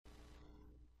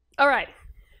All right.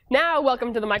 Now,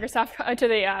 welcome to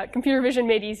the Computer Vision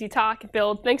Made Easy talk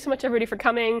build. Thanks so much, everybody, for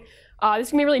coming. This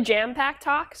is going to be a really jam-packed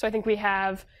talk. So I think we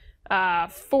have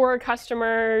 4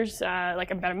 customers,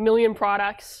 like about 1 million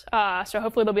products. So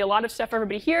hopefully there'll be a lot of stuff for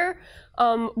everybody here.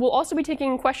 We'll also be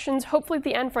taking questions, hopefully at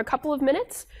the end, for a couple of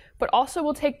minutes. But also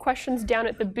we'll take questions down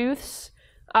at the booths.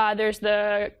 There's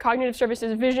the Cognitive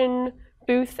Services Vision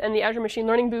booth and the Azure Machine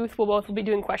Learning booth. We'll both be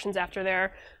doing questions after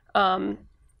there.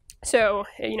 So,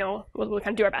 we'll kind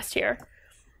of do our best here.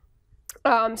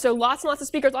 So lots and lots of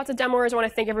speakers, lots of demoers. I want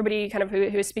to thank everybody kind of who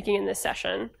is speaking in this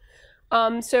session.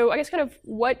 So I guess kind of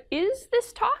what is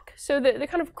this talk? So the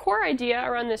kind of core idea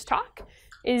around this talk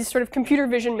is sort of computer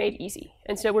vision made easy.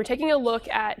 And so we're taking a look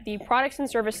at the products and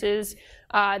services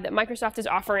that Microsoft is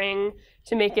offering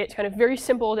to make it kind of very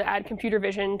simple to add computer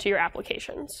vision to your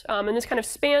applications. And this kind of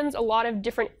spans a lot of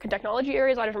different technology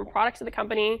areas, a lot of different products of the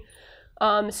company.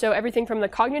 So everything from the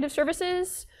cognitive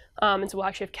services, and so we'll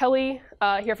actually have Kelly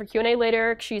here for Q&A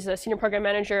later. She's a senior program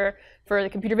manager for the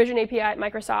Computer Vision API at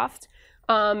Microsoft,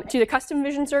 to the custom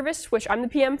vision service, which I'm the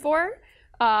PM for,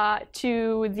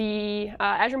 to the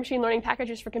Azure Machine Learning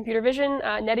Packages for computer vision.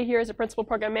 Netta here is a principal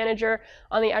program manager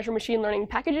on the Azure Machine Learning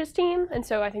Packages team. And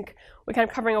so I think we're kind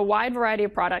of covering a wide variety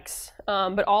of products,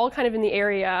 but all kind of in the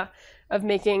area of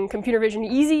making computer vision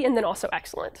easy and then also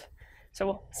excellent. So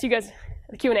we'll see you guys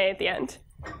the Q&A at the end.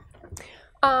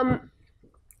 And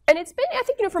it's been, I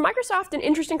think, for Microsoft, an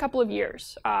interesting couple of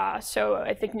years. So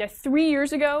I think 3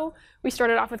 years ago, we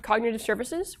started off with cognitive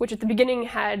services, which at the beginning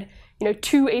had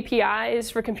 2 APIs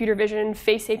for computer vision,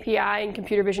 Face API and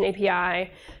Computer Vision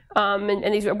API.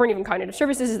 And these weren't even cognitive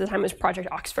services. At the time, it was Project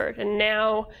Oxford. And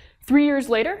now, 3 years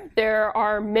later, there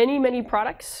are many, many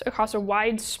products across a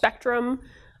wide spectrum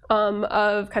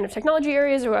of kind of technology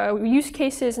areas or use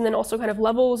cases, and then also kind of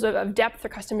levels of depth or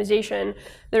customization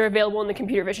that are available in the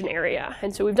computer vision area.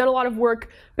 And so we've done a lot of work,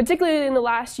 particularly in the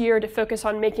last year, to focus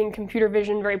on making computer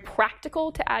vision very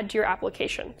practical to add to your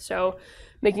application. So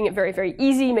making it very, very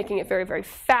easy, making it very, very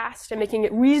fast, and making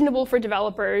it reasonable for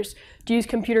developers to use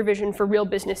computer vision for real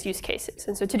business use cases.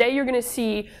 And so today you're going to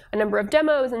see a number of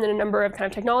demos and then a number of kind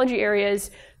of technology areas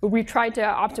where we've tried to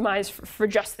optimize for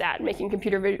just that, making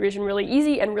computer vision really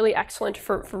easy and really excellent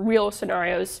for real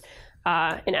scenarios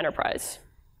in enterprise.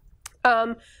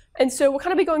 And so we'll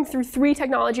kind of be going through 3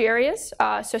 technology areas.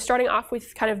 So starting off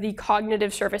with kind of the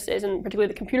cognitive services, and particularly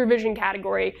the computer vision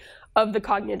category of the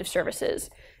cognitive services.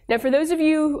 Now, for those of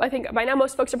you, I think by now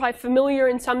most folks are probably familiar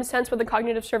in some sense with the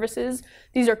cognitive services.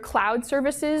 These are cloud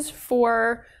services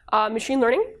for machine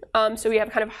learning. So we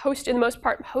have kind of hosted, in the most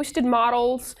part, hosted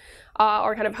models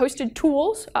or kind of hosted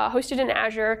tools hosted in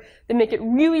Azure that make it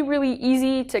really, really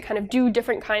easy to kind of do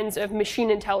different kinds of machine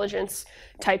intelligence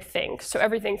type things. So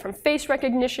everything from face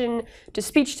recognition to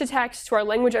speech to text to our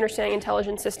language understanding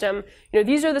intelligence system.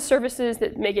 These are the services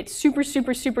that make it super,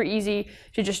 super, super easy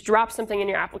to just drop something in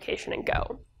your application and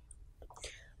go.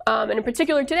 And in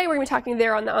particular, today we're going to be talking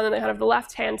there on the kind of the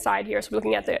left-hand side here. So we're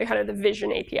looking at the kind of the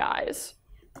vision APIs.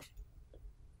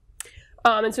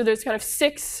 And so there's kind of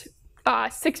six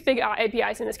big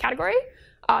APIs in this category.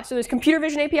 So there's Computer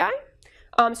Vision API.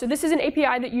 So this is an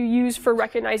API that you use for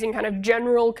recognizing kind of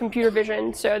general computer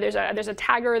vision. So there's a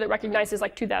tagger that recognizes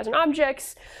like 2,000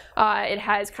 objects. It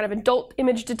has kind of adult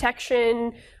image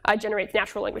detection, generates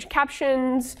natural language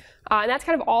captions. And that's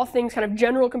kind of all things kind of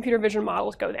general computer vision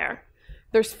models go there.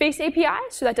 There's Face API,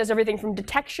 so that does everything from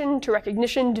detection to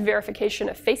recognition to verification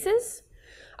of faces.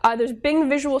 There's Bing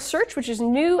Visual Search, which is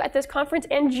new at this conference,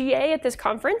 and GA at this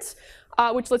conference,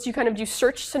 which lets you kind of do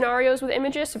search scenarios with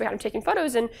images, so kind of taking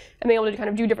photos and being able to kind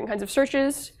of do different kinds of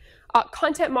searches.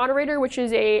 Content Moderator, which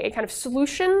is a kind of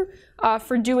solution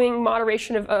for doing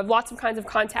moderation of lots of kinds of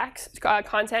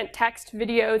content, text,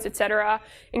 videos, et cetera,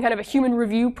 in kind of a human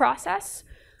review process.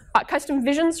 Custom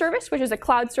Vision Service, which is a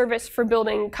cloud service for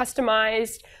building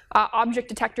customized object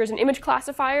detectors and image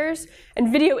classifiers. And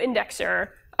Video Indexer,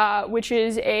 which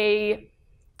is an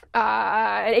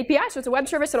API, so it's a web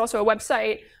service and also a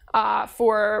website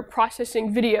for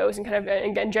processing videos and kind of,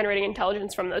 again, generating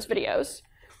intelligence from those videos.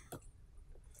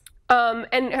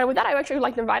 And with that, I would actually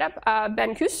like to invite up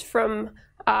Ben Koos from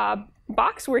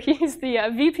Box, where he's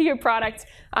the VP of product,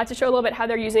 to show a little bit how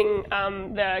they're using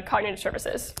the cognitive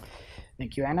services.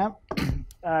 Thank you, Anna.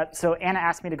 So Anna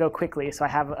asked me to go quickly. So I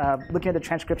have, looking at the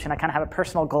transcription, I kind of have a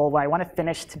personal goal where I want to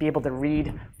finish to be able to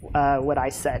read what I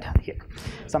said here.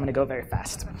 So I'm going to go very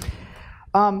fast.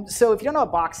 So if you don't know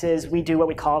what Box is, we do what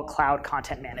we call cloud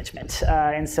content management.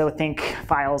 And so think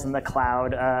files in the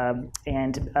cloud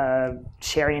and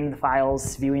sharing the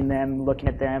files, viewing them, looking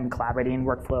at them, collaborating,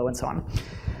 workflow, and so on.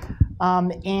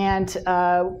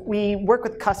 We work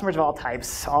with customers of all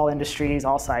types, all industries,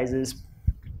 all sizes.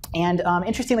 And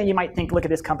interestingly, you might look at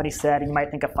this company set, and you might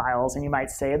think of files, and you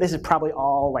might say, this is probably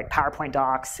all like PowerPoint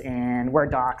docs and Word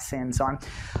docs and so on.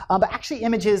 But actually,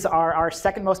 images are our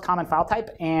second most common file type,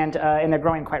 and they're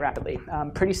growing quite rapidly.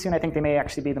 Pretty soon, I think they may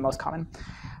actually be the most common.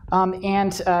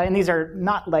 And these are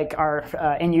not like our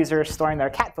end users storing their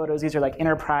cat photos. These are like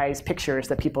enterprise pictures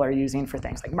that people are using for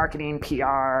things like marketing,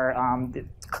 PR,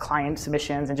 client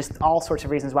submissions, and just all sorts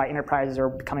of reasons why enterprises are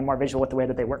becoming more visual with the way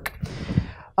that they work.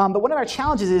 But one of our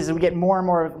challenges is we get more and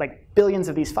more like billions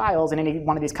of these files, and any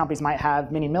one of these companies might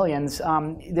have many millions.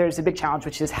 There's a big challenge,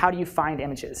 which is how do you find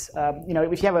images?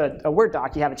 If you have a Word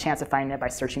doc, you have a chance of finding it by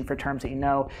searching for terms that you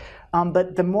know.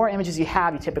 But the more images you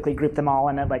have, you typically group them all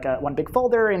in like one big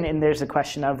folder, and there's a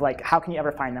question of like, how can you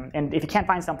ever find them? And if you can't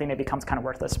find something, it becomes kind of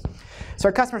worthless. So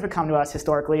our customers would come to us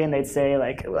historically, and they'd say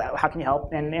like, well, how can you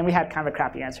help? And we had kind of a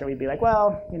crappy answer. We'd be like,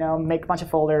 well, make a bunch of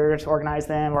folders, organize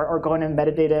them, or go in and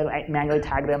metadata, manually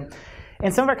tag them.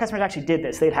 And some of our customers actually did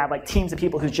this. They'd have like teams of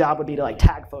people whose job would be to like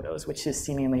tag photos, which is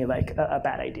seemingly like a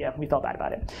bad idea. We felt bad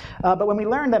about it. But when we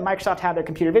learned that Microsoft had their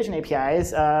computer vision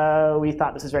APIs, we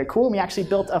thought this was very cool, and we actually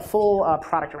built a full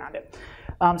product around it.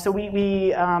 So we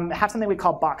have something we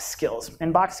call box skills.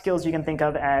 And box skills you can think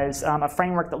of as a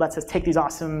framework that lets us take these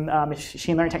awesome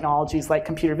machine learning technologies like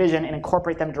computer vision and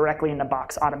incorporate them directly into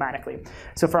Box automatically.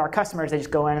 So for our customers, they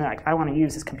just go in and they're like, I want to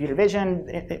use this computer vision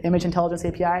image intelligence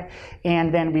API.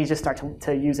 And then we just start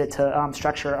to use it to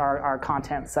structure our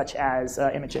content, such as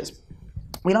images.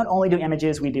 We don't only do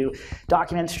images, we do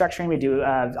document structuring, we do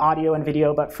audio and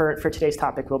video, but for today's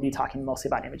topic, we'll be talking mostly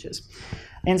about images.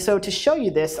 And so to show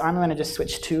you this, I'm going to just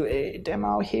switch to a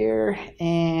demo here,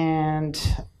 and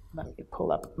let me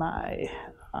pull up my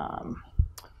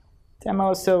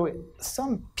demo. So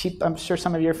some people, I'm sure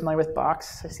some of you are familiar with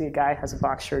Box. I see a guy has a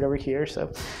Box shirt over here.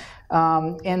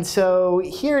 And so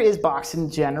here is Box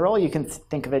in general. You can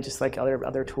think of it just like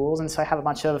other tools. And so I have a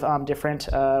bunch of different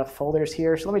folders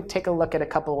here. So let me take a look at a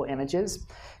couple images.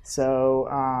 So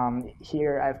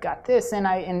here I've got this,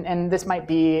 and this might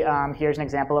be, here's an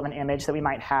example of an image that we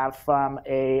might have from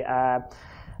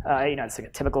it's like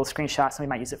a typical screenshot, so we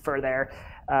might use it for their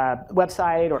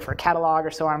website or for a catalog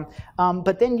or so on.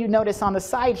 But then you notice on the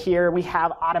side here, we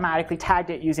have automatically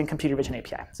tagged it using Computer Vision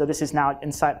API. So this is now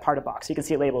inside part of Box. You can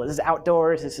see it labeled. This is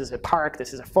outdoors, this is a park,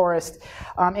 this is a forest.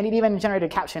 And it even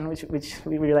generated a caption, which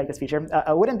we really like this feature.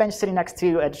 A wooden bench sitting next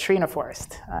to a tree in a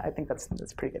forest. I think that's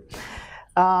pretty good.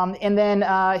 And then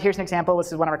here's an example.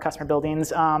 This is one of our customer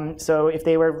buildings. So if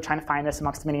they were trying to find this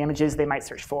amongst many images, they might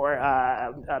search for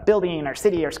a building or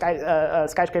city or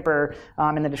skyscraper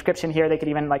in the description here. They could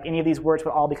even, like, any of these words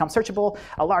would all become searchable.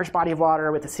 A large body of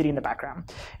water with a city in the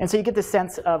background. And so you get this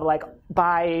sense of, like,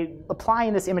 by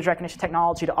applying this image recognition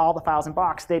technology to all the files in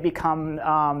Box, they become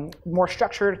more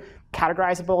structured,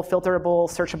 categorizable, filterable,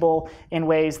 searchable in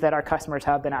ways that our customers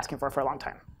have been asking for a long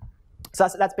time. So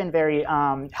that's been very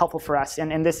helpful for us.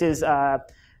 And this is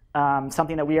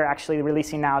something that we are actually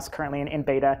releasing now. It's currently in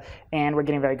beta, and we're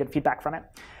getting very good feedback from it.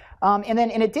 And then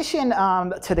in addition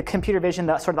to the computer vision,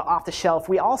 the sort of the off-the-shelf,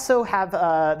 we also have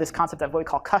this concept of what we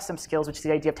call custom skills, which is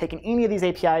the idea of taking any of these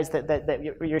APIs that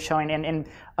you're showing and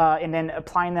then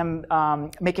applying them,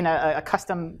 making a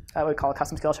custom, what we call a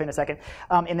custom skill, I'll show you in a second,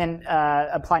 and then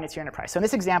applying it to your enterprise. So in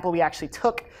this example, we actually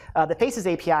took the Faces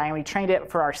API and we trained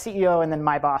it for our CEO and then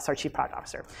my boss, our Chief Product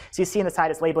Officer. So you see on the side,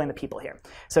 it's labeling the people here.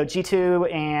 So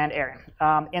G2 and Aaron.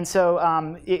 And so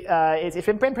it's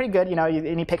been pretty good.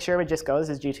 Any picture, it just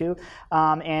goes as G2.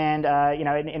 And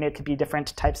it could be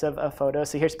different types of photos.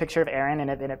 So here's a picture of Aaron,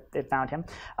 and it found him.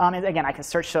 And again, I can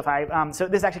search. So if so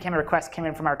this actually came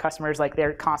in from our customers. Like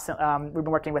they're constant. We've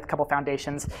been working with a couple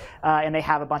foundations, and they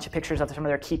have a bunch of pictures of some of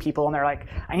their key people, and they're like,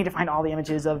 I need to find all the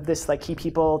images of this key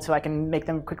people so I can make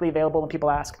them quickly available when people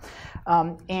ask.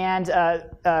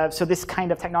 So this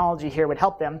kind of technology here would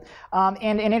help them.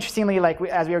 And interestingly,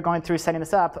 as we were going through setting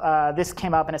this up, this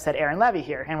came up and it said Aaron Levy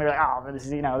here, and we were like, oh, this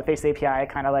is the Face API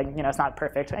kind of it's not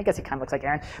perfect. I guess he kind of looks like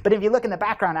Aaron. But if you look in the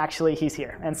background, actually, he's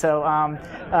here. And so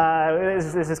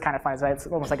this is kind of fun. So it's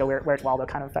almost like a Where's Waldo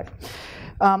kind of effect.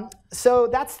 So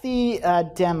that's the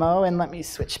demo. And let me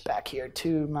switch back here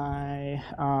to my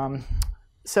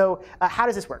So how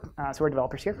does this work? So we're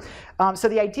developers here. So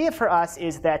the idea for us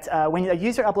is that when a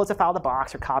user uploads a file to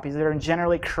Box or copies it or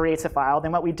generally creates a file,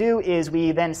 then what we do is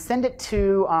we then send it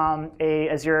to a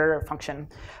Azure function.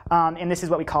 And this is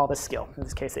what we call the skill, in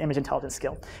this case, the image intelligence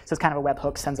skill. So it's kind of a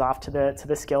webhook sends off to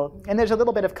the skill. And there's a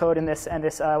little bit of code in this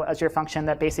Azure function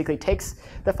that basically takes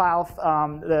the file,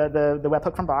 the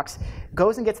webhook from Box,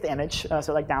 goes and gets the image, so it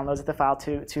like downloads the file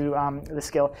to the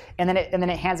skill, and then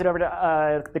it hands it over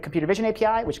to the computer vision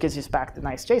API, which gives us back the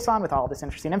nice JSON with all this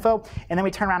interesting info. And then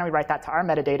we turn around and we write that to our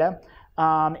metadata.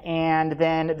 And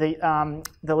then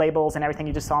the labels and everything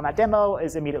you just saw in that demo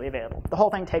is immediately available. The whole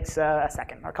thing takes a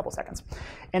second or a couple seconds.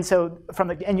 And so from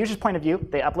the end user's point of view,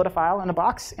 they upload a file in a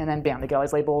box, and then bam, they get all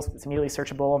these labels. It's immediately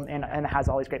searchable, and it has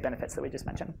all these great benefits that we just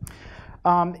mentioned.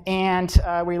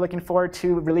 We're looking forward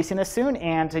to releasing this soon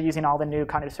and to using all the new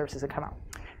cognitive services that come out.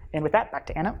 And with that, back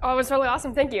to Anna. Oh, it was really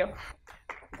awesome. Thank you.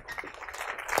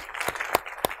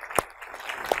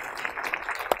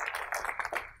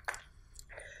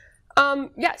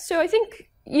 Yeah, so I think,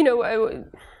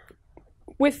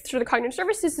 with sort of the cognitive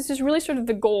services, this is really sort of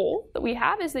the goal that we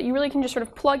have, is that you really can just sort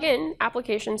of plug in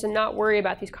applications and not worry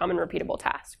about these common repeatable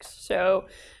tasks. So,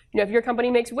 if your company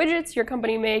makes widgets, your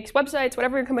company makes websites,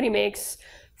 whatever your company makes,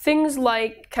 things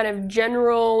like kind of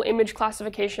general image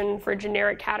classification for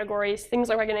generic categories, things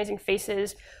like recognizing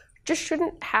faces, just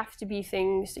shouldn't have to be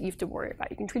things that you have to worry about.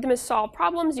 You can treat them as solved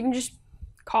problems. You can just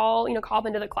call them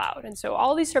into the cloud. And so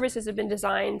all these services have been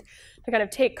designed to kind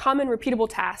of take common repeatable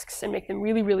tasks and make them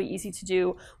really, really easy to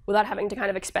do without having to kind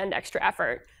of expend extra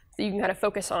effort. So you can kind of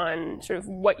focus on sort of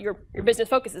what your business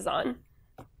focuses on.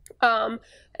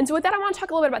 And so with that, I want to talk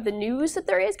a little bit about the news that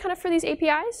there is kind of for these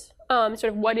APIs, sort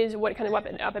of what kind of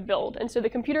up a build. And so the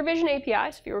computer vision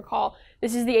API, so if you recall,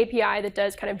 this is the API that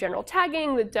does kind of general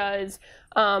tagging, that does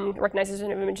recognizes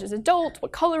an image as adult,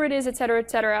 what color it is, et cetera, et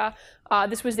cetera.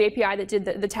 This was the API that did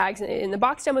the tags in the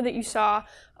box demo that you saw.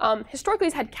 Historically,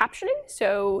 it's had captioning,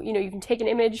 so you can take an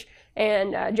image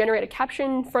and generate a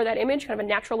caption for that image, kind of a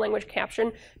natural language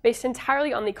caption based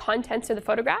entirely on the contents of the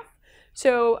photograph.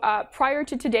 So prior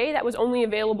to today, that was only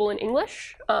available in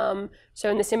English. So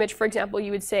in this image, for example,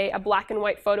 you would say a black and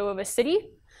white photo of a city.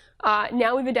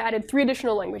 Now we've added 3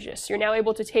 additional languages. So you're now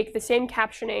able to take the same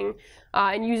captioning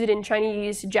and use it in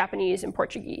Chinese, Japanese, and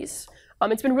Portuguese.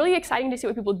 It's been really exciting to see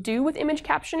what people do with image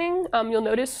captioning. You'll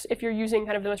notice if you're using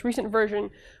kind of the most recent version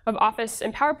of Office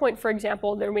and PowerPoint, for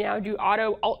example, that we now do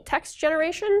auto alt text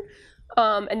generation.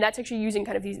 And that's actually using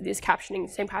kind of these captioning,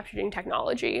 same captioning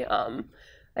technology.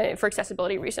 For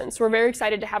accessibility reasons. So we're very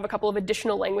excited to have a couple of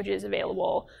additional languages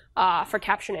available for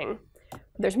captioning.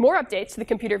 There's more updates to the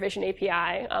computer vision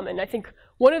API, and I think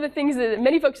one of the things that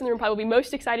many folks in the room probably will be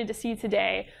most excited to see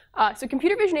today. So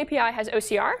computer vision API has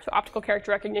OCR, so optical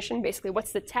character recognition, basically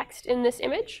what's the text in this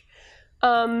image.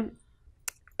 And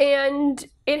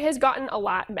it has gotten a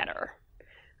lot better.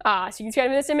 So you can see kind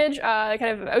of in this image,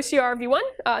 kind of OCR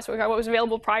v1. So we got what was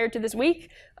available prior to this week.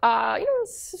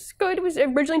 It's good. It was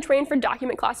originally trained for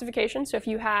document classification. So if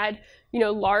you had,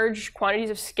 large quantities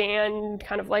of scanned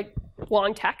kind of like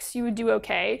long text, you would do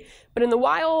OK. But in the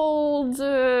wild,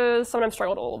 sometimes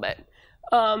struggled a little bit.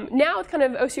 Now with kind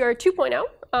of OCR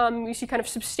 2.0, you see kind of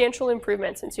substantial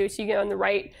improvements. And so you see on the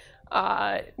right,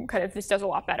 kind of this does a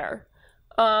lot better.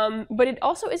 But it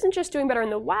also isn't just doing better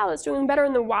in the wild, it's doing better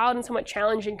in the wild in somewhat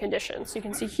challenging conditions. So you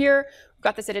can see here, we've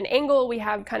got this at an angle, we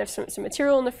have kind of some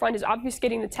material in the front is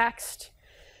obfuscating the text.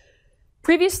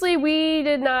 Previously, we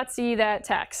did not see that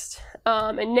text.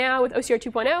 And now with OCR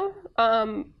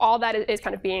 2.0, all that is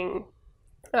kind of being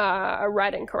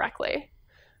read incorrectly.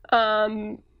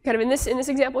 Kind of in this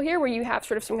example here, where you have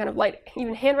sort of some kind of light,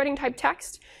 even handwriting type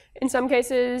text. In some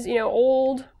cases,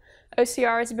 old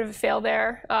OCR is a bit of a fail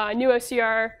there. New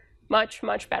OCR, much,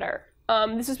 much better.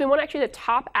 This has been one actually of the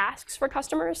top asks for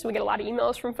customers. So we get a lot of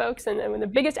emails from folks. And the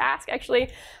biggest ask, actually,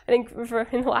 I think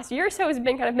in the last year or so has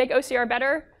been kind of make OCR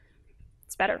better.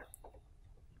 It's better.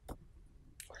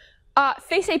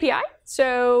 Face API.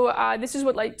 So this is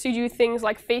what lets you do things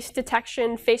like face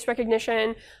detection, face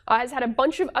recognition. Has had a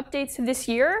bunch of updates this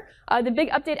year. The big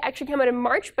update actually came out in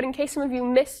March, but in case some of you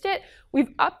missed it, we've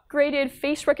upgraded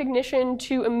face recognition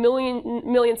to a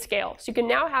million scale. So you can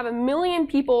now have 1 million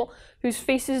people whose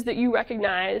faces that you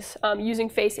recognize using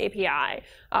Face API.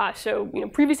 So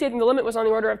previously I think the limit was on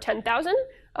the order of 10,000.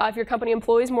 If your company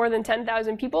employs more than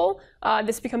 10,000 people,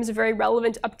 this becomes a very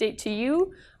relevant update to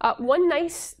you. One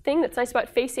nice thing that's nice about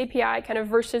Face API kind of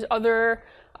versus other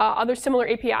similar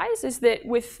APIs is that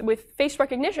with face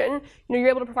recognition, you're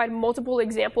able to provide multiple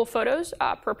example photos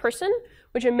per person,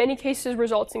 which in many cases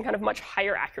results in kind of much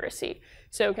higher accuracy.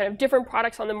 So kind of different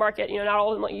products on the market, not all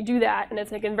of them let you do that, and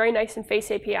it's like a very nice in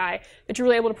Face API that you're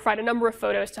really able to provide a number of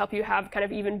photos to help you have kind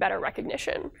of even better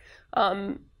recognition.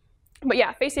 But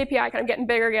yeah, Face API kind of getting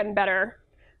bigger, getting better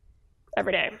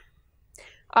every day.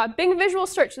 Bing Visual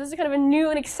Search. This is kind of a new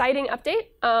and exciting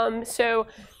update. So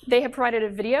they have provided a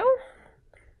video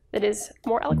that is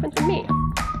more eloquent than me.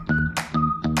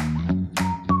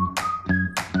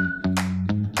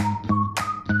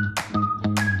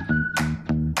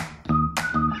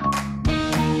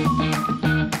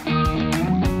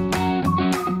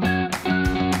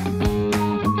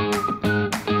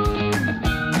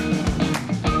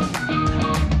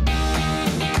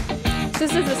 So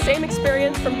this is the same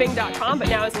experience from Bing.com, but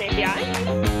now as an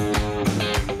API.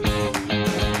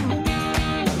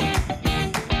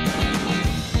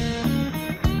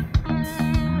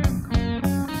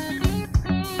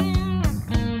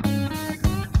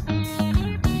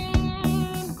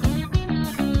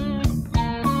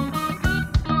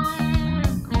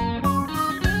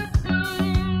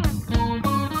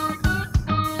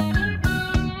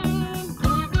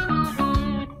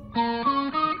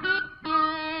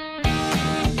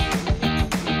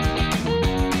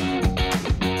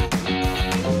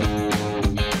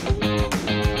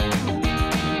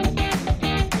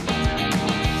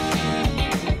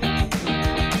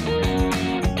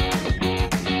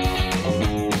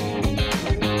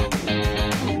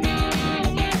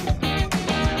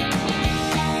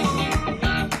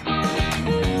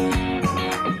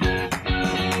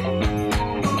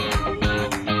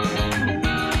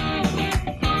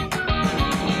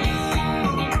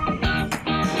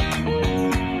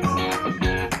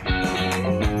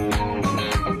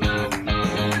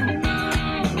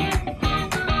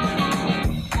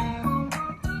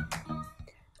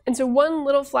 And so one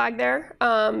little flag there,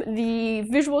 the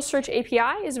Visual Search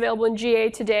API is available in GA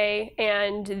today,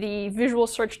 and the Visual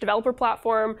Search developer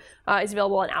platform is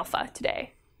available in alpha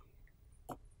today.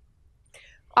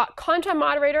 Content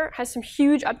Moderator has some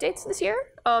huge updates this year.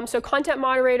 So Content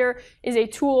Moderator is a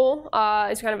tool,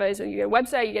 it's kind of you get a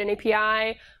website, you get an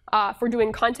API for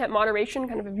doing content moderation,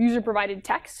 kind of a user-provided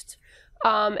text.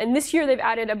 And this year they've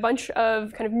added a bunch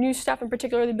of kind of new stuff, in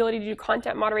particular the ability to do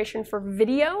content moderation for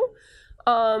video.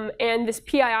 And this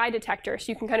PII detector.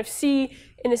 So you can kind of see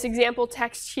in this example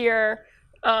text here,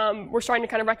 we're starting to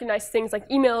kind of recognize things like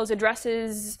emails,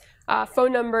 addresses,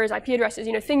 phone numbers, IP addresses,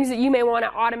 things that you may want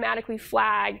to automatically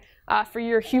flag for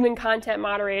your human content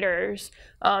moderators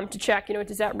to check,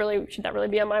 should that really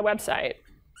be on my website?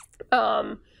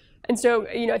 And so,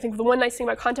 I think the one nice thing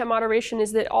about content moderation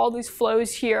is that all these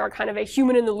flows here are kind of a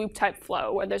human-in-the-loop type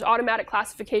flow, where there's automatic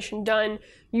classification done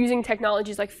using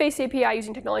technologies like Face API,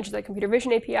 using technologies like Computer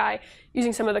Vision API,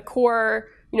 using some of the core,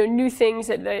 new things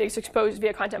that is exposed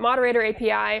via Content Moderator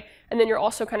API, and then you're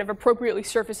also kind of appropriately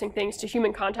surfacing things to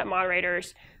human content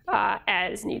moderators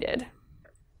as needed.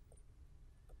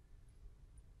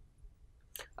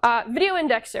 Video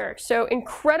Indexer. So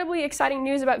incredibly exciting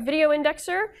news about Video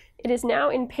Indexer. It is now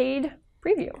in paid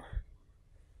preview.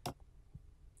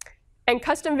 And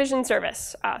Custom Vision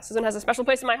Service. So this one has a special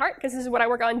place in my heart because this is what I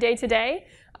work on day to day.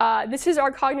 This is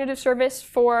our cognitive service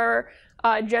for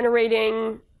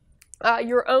generating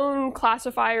your own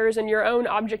classifiers and your own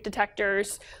object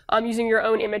detectors using your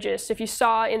own images. So if you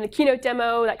saw in the keynote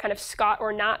demo that kind of Scott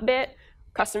or not bit,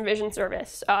 Custom Vision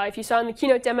Service. If you saw in the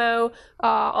keynote demo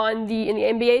in the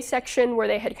MBA section where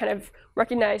they had kind of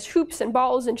recognized hoops and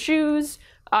balls and shoes,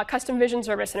 Custom Vision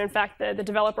Service. And in fact, the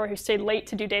developer who stayed late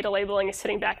to do data labeling is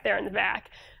sitting back there in the back.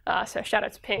 So shout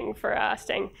out to Ping for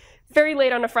staying very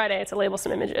late on a Friday to label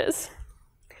some images.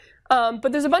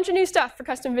 But there's a bunch of new stuff for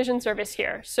Custom Vision Service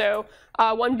here. So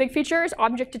one big feature is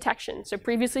object detection. So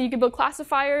previously you could build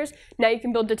classifiers, now you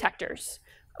can build detectors.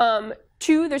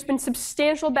 Two, there's been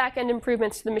substantial back-end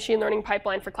improvements to the machine learning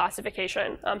pipeline for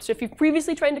classification. So if you've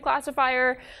previously trained a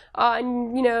classifier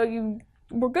and you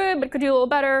were good but could do a little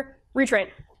better, retrain.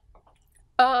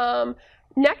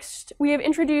 Next, we have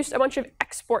introduced a bunch of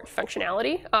export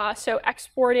functionality. So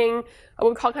exporting what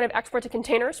we call kind of export to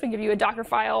containers. We give you a Docker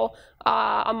file,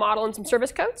 a model, and some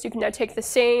service code. So you can now take the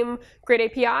same great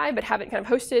API but have it kind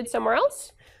of hosted somewhere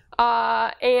else.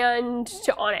 And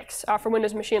to Onyx for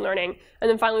Windows machine learning. And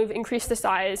then finally, we've increased the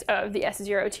size of the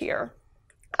S0 tier.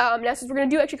 Now, since we're going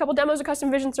to do actually a couple demos of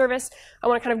Custom Vision Service, I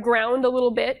want to kind of ground a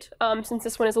little bit, since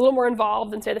this one is a little more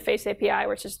involved than, say, the Face API,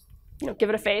 where it's just, give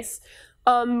it a face.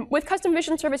 With Custom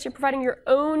Vision Service, you're providing your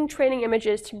own training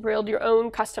images to build your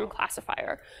own custom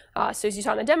classifier. So as you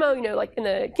saw in the demo, like in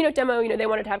the keynote demo, they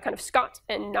wanted to have kind of Scott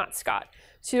and not Scott.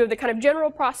 So the kind of general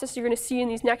process you're going to see in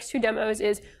these next two demos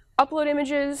is upload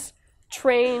images,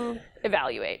 train,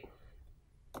 evaluate.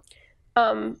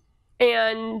 One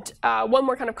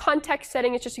more kind of context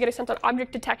setting is just to get a sense on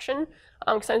object detection.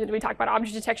 Because sometimes we talk about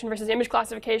object detection versus image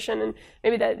classification, and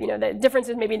maybe the difference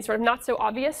is maybe sort of not so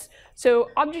obvious. So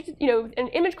in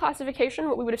image classification,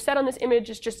 what we would have said on this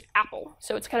image is just Apple.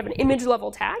 So it's kind of an image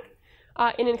level tag.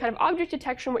 And in kind of object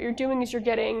detection, what you're doing is you're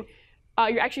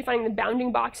actually finding the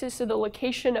bounding boxes, so the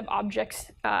location of objects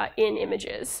in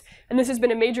images. And this has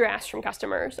been a major ask from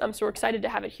customers, so we're excited to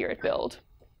have it here at Build.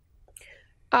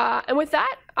 And with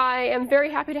that, I am very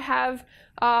happy to have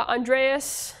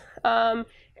Andreas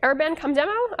Araban come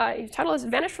demo. His title has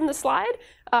vanished from the slide,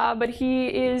 but he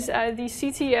is the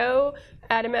CTO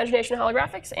at Imagination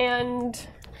Holographics, and...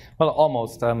 Well,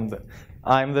 almost. I'm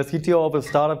the CTO of a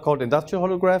startup called Industrial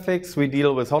Holographics. We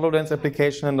deal with HoloLens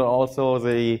application and also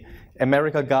the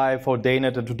America guy for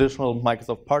DayNet, a traditional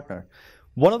Microsoft partner.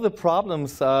 One of the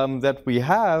problems that we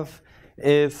have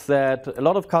is that a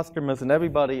lot of customers and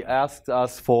everybody asks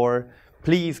us for,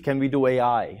 please, can we do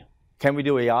AI? Can we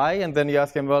do AI? And then you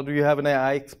ask them, well, do you have an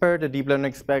AI expert, a deep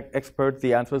learning expert?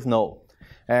 The answer is no.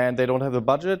 And they don't have the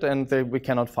budget, and we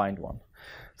cannot find one.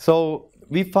 So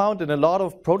we found in a lot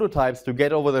of prototypes to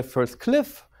get over the first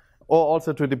cliff, or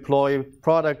also to deploy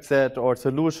products or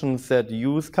solutions that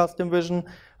use custom vision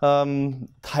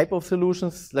type of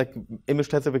solutions, like image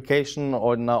classification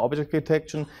or now object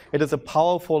detection. It is a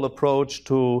powerful approach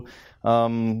to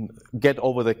get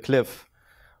over the cliff.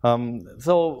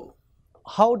 So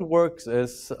how it works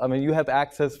is, I mean, you have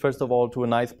access, first of all, to a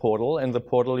nice portal. In the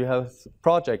portal, you have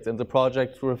projects, and the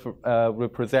projects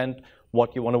represent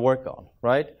what you want to work on,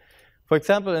 right? For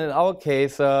example, in our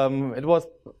case, it was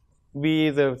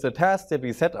the task that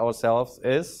we set ourselves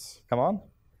is, come on,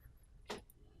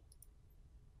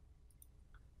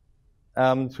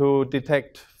 to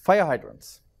detect fire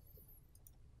hydrants.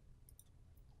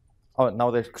 Oh,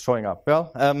 now they're showing up.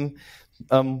 Well,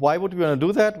 why would we want to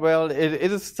do that? Well,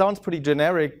 it sounds pretty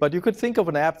generic, but you could think of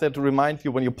an app that reminds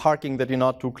you when you're parking that you're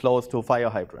not too close to a fire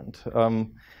hydrant.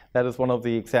 That is one of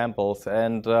the examples.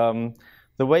 And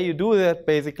the way you do that,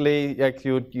 basically, like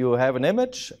you have an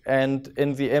image, and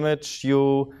in the image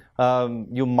you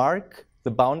mark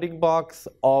the bounding box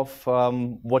of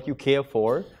what you care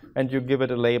for, and you give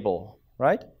it a label,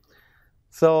 right?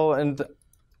 So, and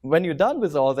when you're done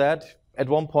with all that, at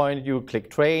one point you click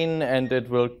train, and it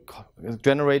will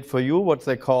generate for you what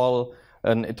they call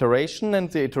an iteration, and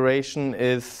the iteration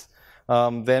is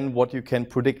then what you can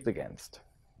predict against.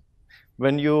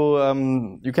 When you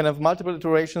can have multiple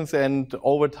iterations and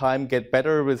over time get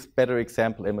better with better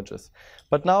example images.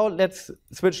 But now let's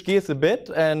switch gears a bit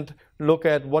and look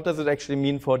at what does it actually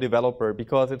mean for a developer,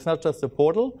 because it's not just a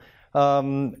portal.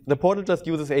 The portal just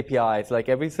uses APIs like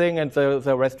everything, and there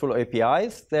are RESTful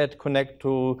APIs that connect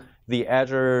to the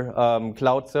Azure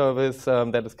cloud service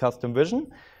that is custom vision.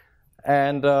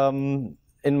 And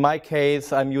in my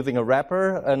case, I'm using a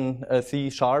wrapper and a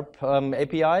C#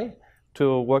 API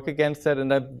to work against that,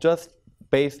 and I've just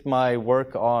based my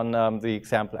work on the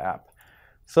example app.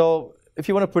 So if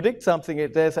you want to predict something,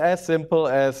 it's as simple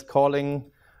as calling,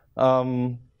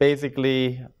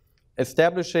 basically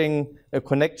establishing a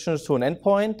connection to an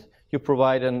endpoint. You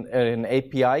provide an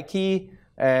API key,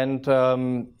 and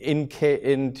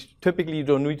typically you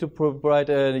don't need to provide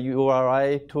a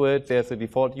URI to it. There's a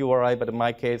default URI, but in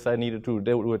my case, I needed to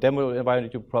do a demo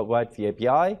environment to provide the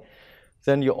API.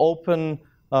 Then you open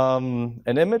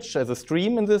an image as a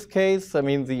stream in this case. I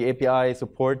mean, the API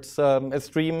supports a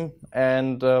stream,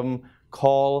 and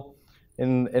call,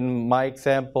 in my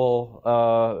example,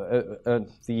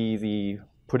 the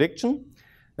prediction.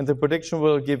 And the prediction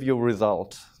will give you a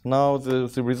result. Now,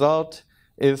 the result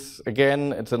is,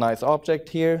 again, it's a nice object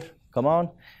here, come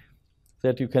on,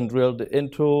 that you can drill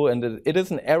into. And it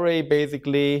is an array,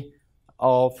 basically,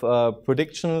 of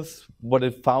predictions, what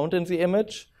it found in the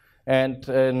image. And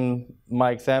in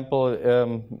my example,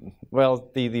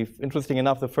 well, interesting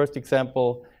enough, the first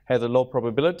example has a low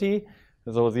probability,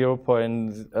 so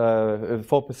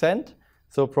 0.4%.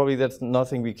 So probably that's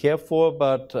nothing we care for,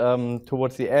 but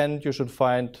towards the end, you should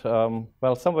find,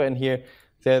 well, somewhere in here,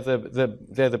 there's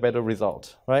a better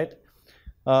result, right?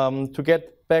 To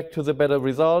get back to the better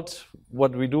result,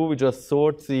 what we do, we just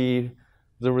sort the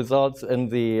results in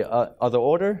the other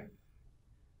order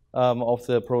of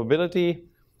the probability.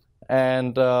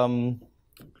 And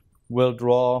we'll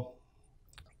draw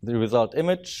the result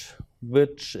image,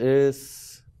 which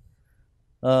is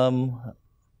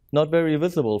not very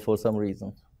visible for some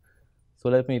reason. So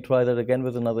let me try that again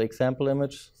with another example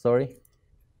image. Sorry.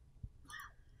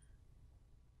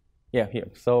 Yeah,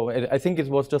 here. So I think it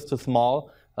was just too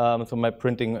small, so my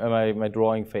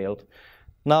drawing failed.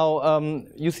 Now,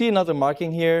 you see another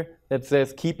marking here that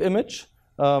says keep image.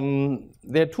 There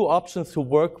are two options to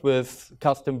work with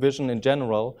custom vision in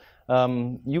general.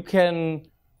 You can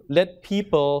let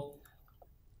people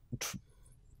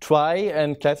try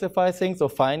and classify things or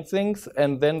find things,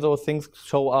 and then those things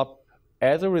show up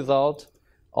as a result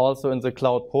also in the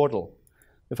cloud portal.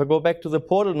 If I go back to the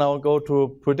portal now and go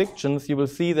to predictions, you will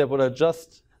see that what I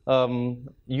just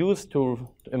used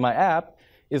in my app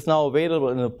is now available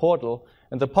in the portal.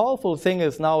 And the powerful thing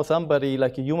is now somebody,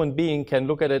 like a human being, can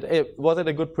look at it, was it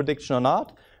a good prediction or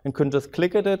not, and can just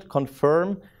click at it,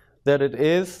 confirm that it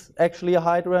is actually a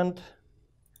hydrant,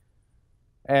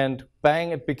 and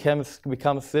bang, it becomes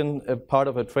then a part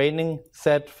of a training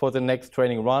set for the next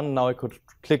training run. Now I could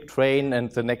click train,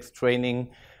 and the next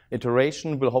training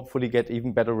iteration will hopefully get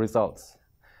even better results.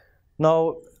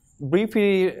 Now,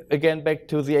 briefly, again, back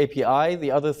to the API,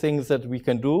 the other things that we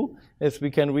can do is we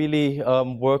can really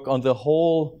work on the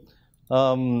whole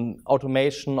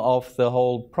automation of the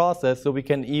whole process. So we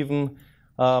can even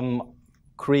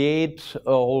create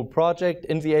a whole project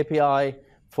in the API.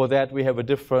 For that, we have a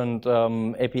different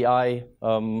API,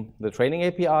 the training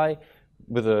API,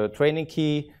 with a training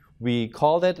key. We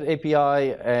call that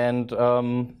API, and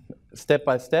step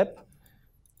by step,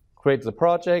 create the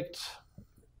project.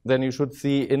 Then you should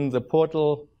see in the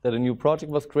portal that a new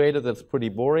project was created. That's pretty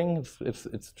boring.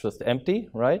 It's just empty,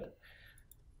 right?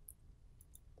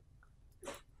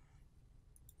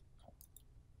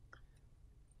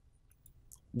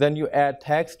 Then you add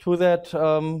tags to that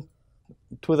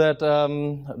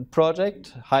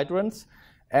project, hydrants,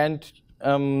 and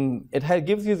it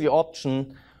gives you the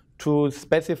option to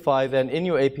specify then in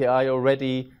your API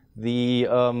already the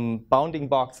bounding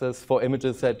boxes for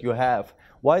images that you have.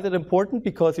 Why is that important?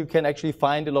 Because you can actually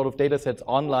find a lot of data sets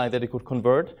online that you could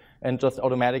convert and just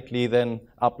automatically then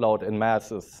upload in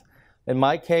masses. In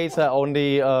my case, I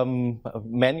only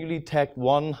manually tagged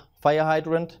one fire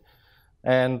hydrant,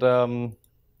 and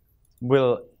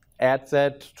will add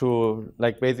that to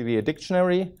like basically a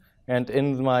dictionary. And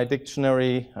in my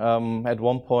dictionary, at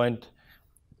one point,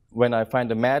 when I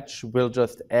find a match, we'll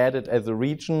just add it as a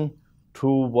region to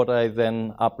what I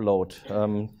then upload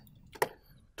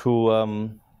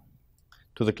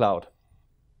to the cloud.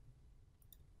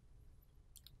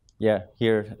 Yeah,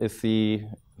 here is the,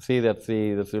 that's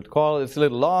the call. It's a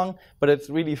little long, but it's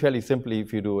really fairly simple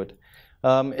if you do it.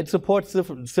 It supports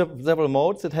several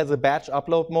modes. It has a batch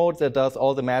upload mode that does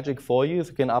all the magic for you.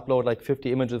 So you can upload like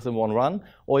 50 images in one run,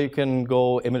 or you can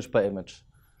go image by image.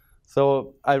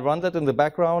 So I run that in the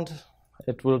background.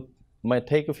 It might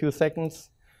take a few seconds.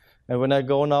 And when I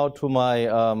go now to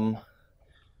my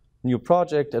new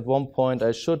project, at one point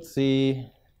I should see,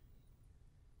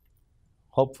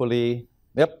 hopefully,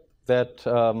 yep, that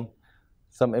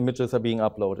some images are being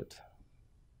uploaded.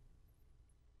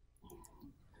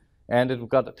 And it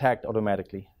got tagged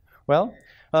automatically. Well,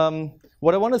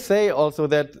 what I want to say also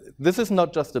that this is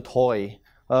not just a toy.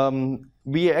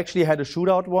 We actually had a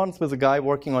shootout once with a guy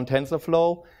working on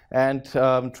TensorFlow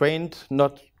and trained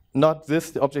not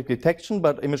this object detection,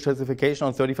 but image classification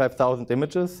on 35,000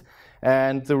 images.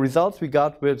 And the results we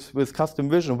got with custom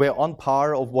vision were on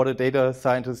par of what a data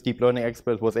scientist, deep learning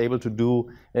expert was able to do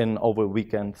in over a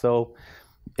weekend. So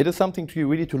it is something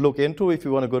really to look into if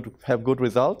you want to have good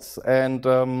results. And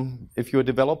if you're a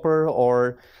developer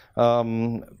or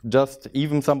just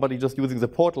even somebody just using the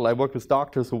portal, I worked with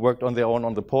doctors who worked on their own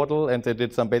on the portal, and they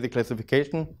did some basic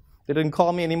classification. They didn't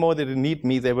call me anymore. They didn't need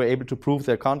me. They were able to prove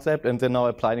their concept, and they're now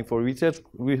applying for a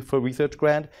research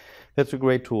grant. That's a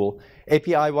great tool.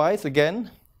 API-wise,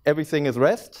 again, everything is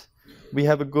REST. We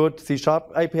have a good C#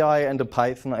 API and a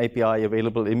Python API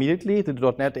available immediately. The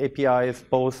 .NET API is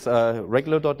both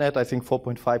regular .NET, I think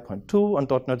 4.5.2,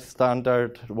 and .NET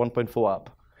Standard 1.4 up.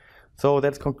 So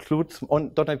that concludes,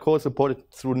 on .NET Core supported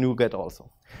through NuGet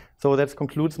also. So that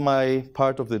concludes my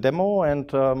part of the demo, and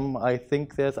I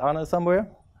think there's Anna somewhere.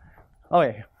 Oh,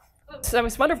 yeah. That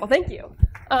was wonderful, thank you.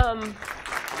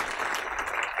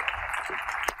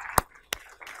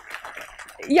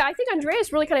 Yeah, I think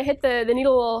Andreas really kind of hit the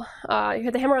needle,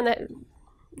 hit the hammer on the,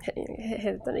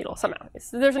 hit the needle somehow.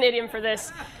 There's an idiom for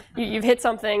this. You've hit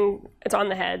something, it's on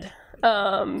the head.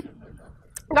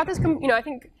 Got this, I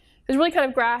think has really kind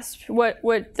of grasped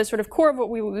what the sort of core of what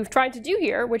we've tried to do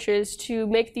here, which is to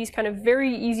make these kind of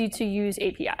very easy to use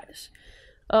APIs,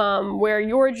 where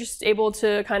you're just able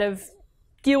to kind of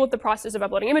deal with the process of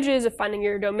uploading images, of finding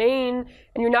your domain,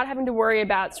 and you're not having to worry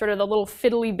about sort of the little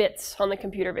fiddly bits on the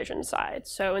computer vision side.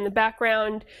 So in the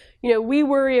background, we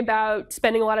worry about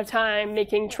spending a lot of time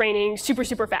making training super,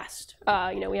 super fast. We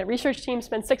had a research team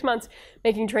spend 6 months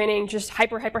making training just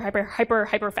hyper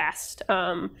fast.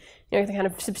 Kind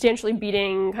of substantially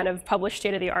beating kind of published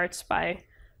state-of-the-arts by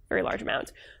very large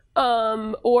amounts.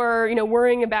 Or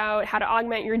worrying about how to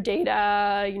augment your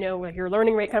data, your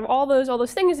learning rate, kind of all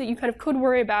those things that you kind of could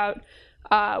worry about,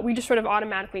 we just sort of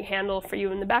automatically handle for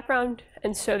you in the background.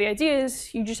 And so the idea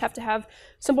is you just have to have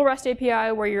simple REST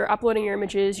API where you're uploading your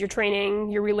images, you're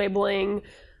training, you're relabeling,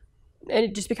 and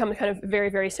it just becomes kind of very,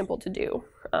 very simple to do.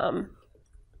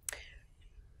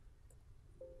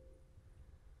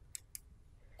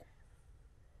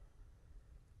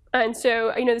 And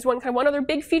so, there's one other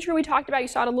big feature we talked about. You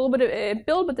saw it a little bit of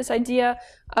build, but this idea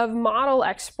of model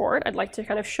export, I'd like to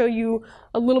kind of show you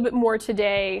a little bit more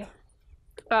today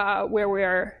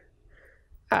where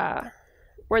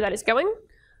that is going.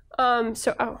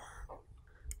 So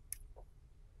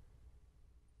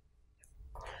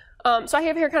I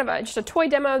have here kind of just a toy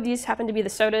demo. These happen to be the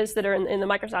sodas that are in the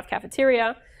Microsoft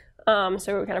cafeteria.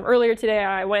 So kind of earlier today,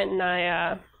 I went and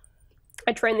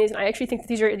I trained these, and I actually think that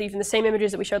these are even the same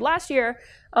images that we showed last year.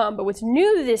 But what's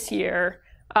new this year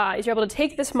is you're able to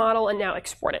take this model and now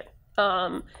export it.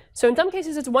 So in some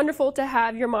cases, it's wonderful to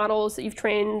have your models that you've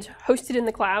trained hosted in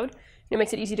the cloud. It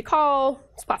makes it easy to call.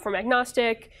 It's platform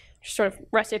agnostic. Just sort of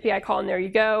REST API call, and there you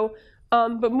go.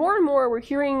 But more and more, we're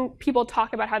hearing people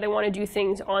talk about how they want to do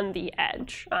things on the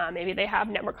edge. Maybe they have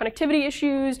network connectivity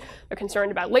issues. They're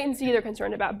concerned about latency. They're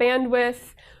concerned about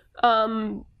bandwidth.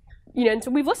 And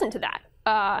so we've listened to that.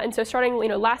 And so starting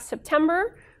last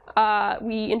September,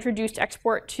 we introduced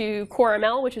export to Core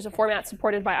ML, which is a format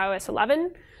supported by iOS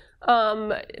 11.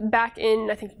 Back in,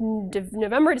 I think,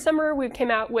 November, December, we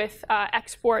came out with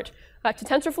export to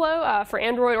TensorFlow for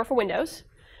Android or for Windows.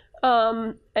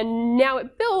 And now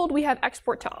at Build, we have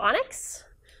export to Onyx,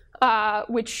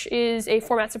 which is a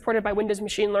format supported by Windows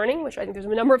Machine Learning, which I think there's a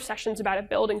number of sessions about at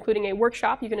Build, including a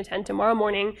workshop you can attend tomorrow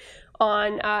morning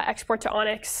on export to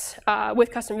Onyx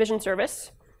with custom vision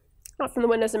service from the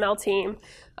Windows ML team.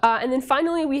 And then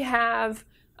finally, we have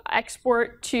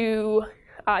export to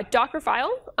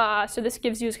Dockerfile. So this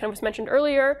gives you, as kind of was mentioned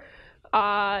earlier,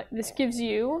 this gives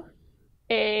you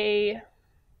the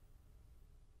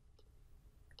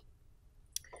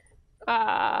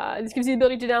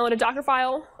ability to download a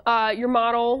Dockerfile, your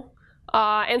model,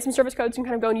 and some service codes, and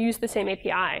kind of go and use the same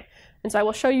API. And so I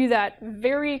will show you that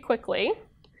very quickly,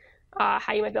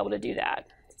 how you might be able to do that.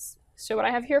 So what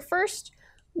I have here first,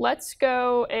 let's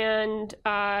go and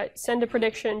send a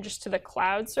prediction just to the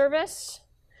cloud service.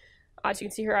 So you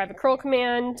can see here I have a curl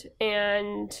command,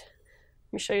 and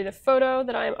let me show you the photo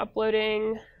that I'm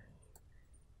uploading.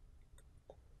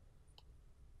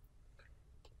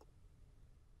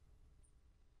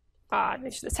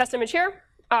 This test image here.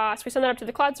 So we send that up to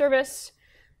the cloud service,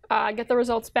 get the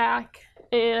results back,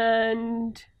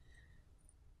 and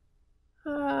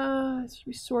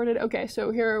it's sorted. OK,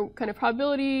 so here, kind of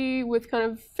probability with kind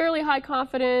of fairly high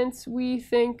confidence. We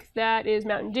think that is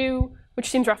Mountain Dew, which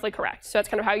seems roughly correct. So that's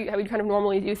kind of how you kind of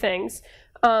normally do things.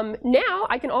 Now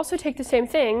I can also take the same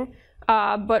thing,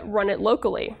 but run it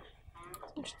locally.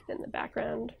 Just in the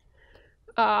background.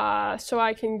 So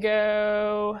I can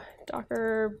go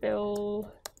Docker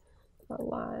build a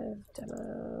live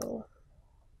demo.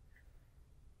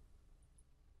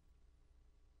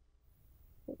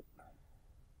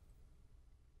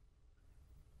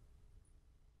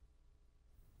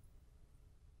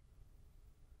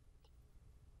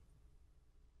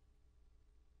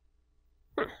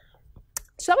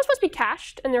 So that was supposed to be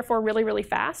cached and therefore really, really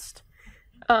fast.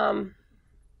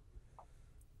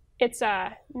 It's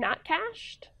not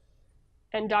cached,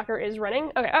 and Docker is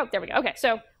running. OK, oh, there we go. OK,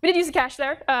 so we did use the cache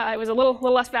there. It was a little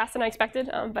less fast than I expected,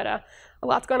 but a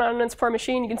lot's going on its poor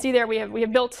machine. You can see there we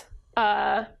have built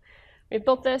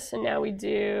this, and now we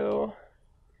do.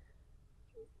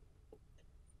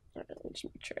 Let me just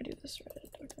make sure I do this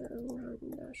right. Docker run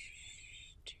 -2.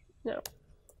 No.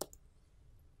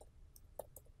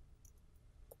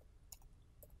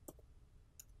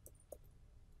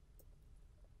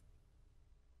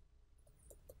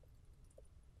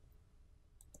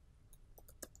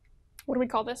 What do we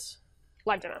call this?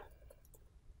 Live demo.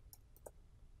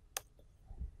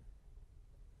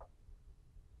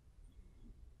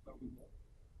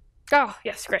 Oh,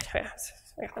 yes, great. I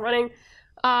got them running.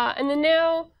 And then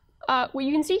now, what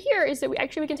you can see here is that we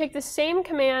can take the same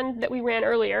command that we ran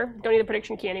earlier. Don't need the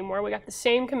prediction key anymore. We got the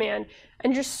same command,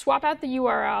 and just swap out the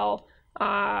URL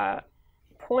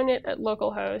point it at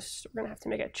localhost. We're going to have to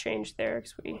make a change there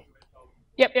because we,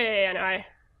 yep, yeah, no,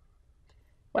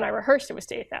 when I rehearsed it was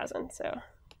to 8,000, so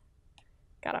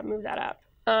got to move that up.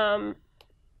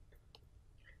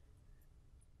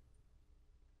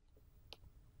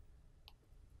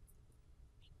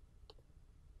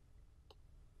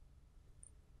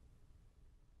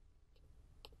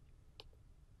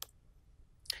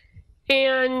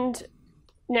 And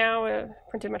now,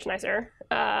 printed much nicer,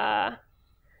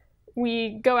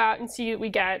 we go out and see we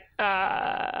get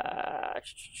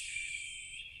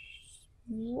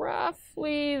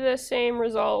roughly the same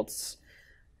results.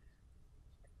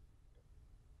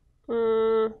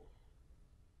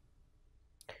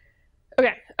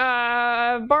 Okay,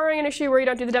 barring an issue where you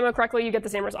don't do the demo correctly, you get the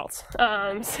same results.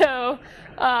 The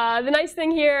nice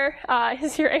thing here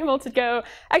is you're able to go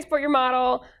export your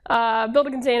model, build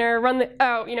a container, run the,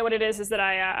 oh, you know what it is that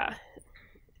I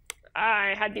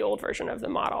had the old version of the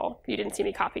model. You didn't see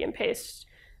me copy and paste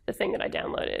the thing that I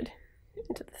downloaded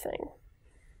into the thing.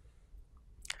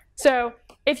 So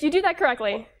if you do that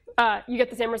correctly, you get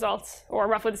the same results, or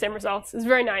roughly the same results. It's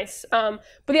very nice. But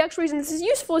the actual reason this is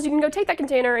useful is you can go take that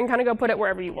container and kind of go put it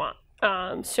wherever you want.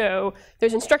 So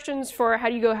there's instructions for how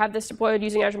do you go have this deployed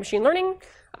using Azure Machine Learning.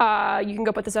 You can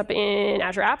go put this up in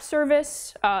Azure App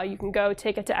Service. You can go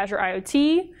take it to Azure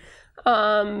IoT.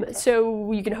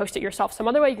 So you can host it yourself some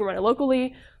other way. You can run it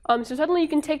locally. So suddenly you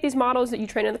can take these models that you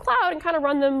train in the cloud and kind of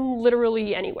run them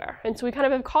literally anywhere. And so we kind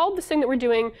of have called this thing that we're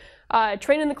doing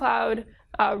train in the cloud,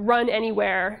 run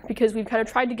anywhere, because we've kind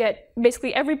of tried to get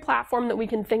basically every platform that we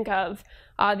can think of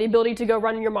the ability to go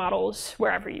run your models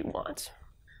wherever you want.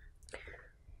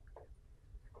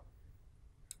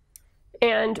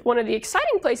 And one of the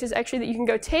exciting places actually that you can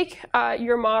go take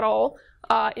your model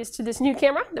is to this new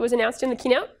camera that was announced in the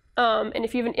keynote. And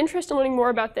if you have an interest in learning more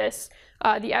about this,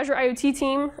 the Azure IoT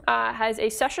team has a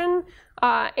session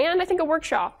and I think a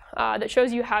workshop that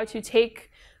shows you how to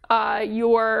take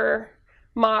your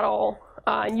model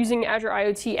and using Azure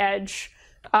IoT Edge,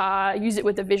 use it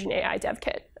with the Vision AI Dev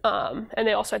Kit. And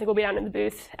they also, I think, will be down in the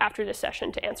booth after this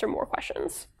session to answer more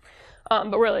questions.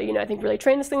 But really, I think really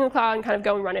train this thing in the cloud and kind of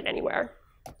go and run it anywhere.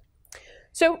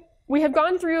 So we have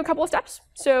gone through a couple of steps.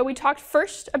 So we talked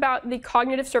first about the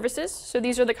cognitive services. So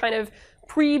these are the kind of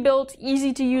pre-built,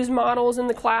 easy-to-use models in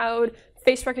the cloud,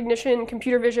 face recognition,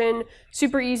 computer vision,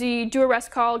 super easy, do a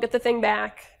REST call, get the thing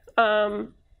back.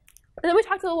 And then we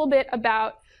talked a little bit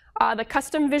about the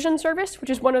custom vision service, which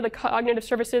is one of the cognitive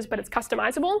services, but it's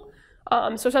customizable.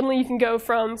 So suddenly you can go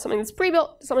from something that's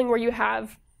pre-built to something where you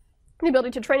have the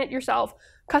ability to train it yourself,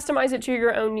 customize it to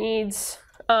your own needs,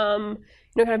 kind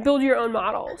of build your own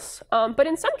models. But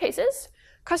in some cases,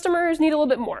 customers need a little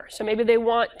bit more. So maybe they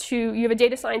want to, you have a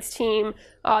data science team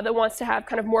that wants to have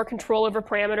kind of more control over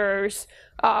parameters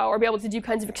or be able to do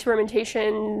kinds of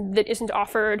experimentation that isn't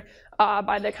offered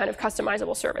by the kind of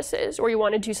customizable services. Or you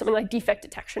want to do something like defect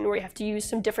detection where you have to use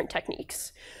some different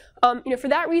techniques. For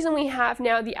that reason, we have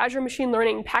now the Azure Machine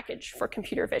Learning Package for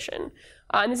computer vision.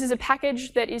 And this is a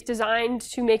package that is designed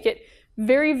to make it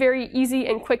very, very easy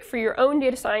and quick for your own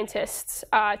data scientists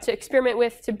to experiment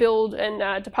with, to build,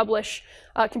 and to publish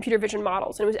computer vision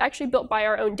models. And it was actually built by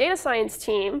our own data science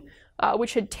team,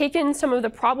 which had taken some of the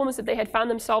problems that they had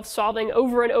found themselves solving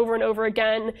over and over and over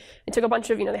again. It took a bunch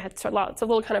of, they had lots of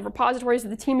little kind of repositories that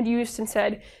the team had used and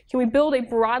said, can we build a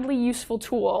broadly useful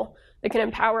tool that can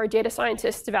empower data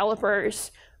scientists,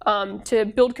 developers,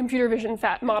 to build computer vision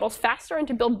models faster and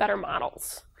to build better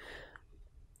models.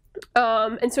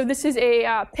 And so this is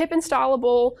a pip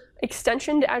installable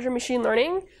extension to Azure Machine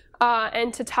Learning.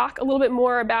 And to talk a little bit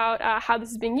more about how this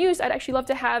is being used, I'd actually love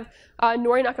to have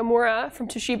Nori Nakamura from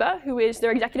Toshiba, who is their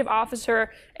executive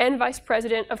officer and vice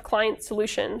president of client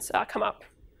solutions, come up.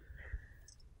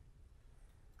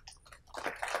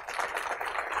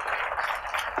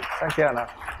 Thank you, Anna.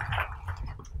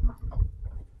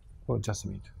 Oh, just a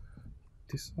minute.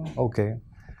 This one? OK.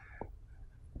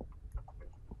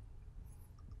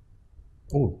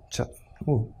 Oh, chat.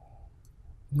 Oh.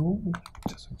 No,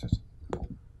 just.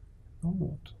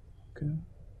 Oh, okay.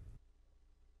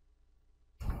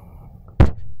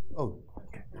 Oh,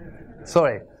 okay.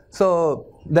 Sorry.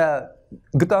 So,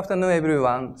 good afternoon,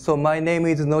 everyone. So, my name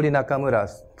is Nori Nakamura.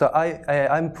 So,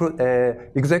 I'm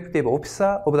executive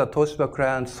officer of the Toshiba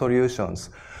Client Solutions.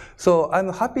 So,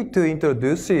 I'm happy to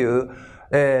introduce you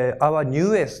our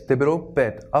newest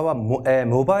development, our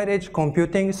mobile edge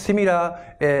computing,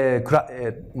 similar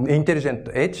intelligent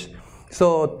edge.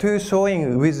 So to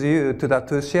showing with you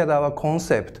to share our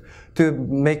concept to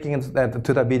making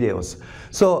to the videos.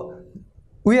 So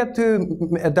we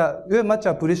are much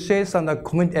appreciate and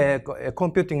the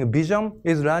computing vision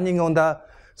is running on the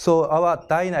So our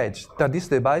Dynage, these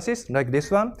devices like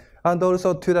this one, and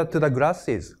also to the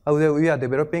glasses we are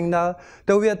developing now.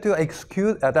 That we are to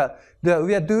execute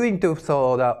we are doing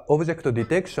the object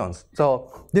detections.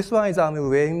 So this one is I'm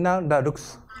wearing now. That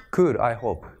looks cool, I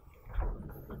hope.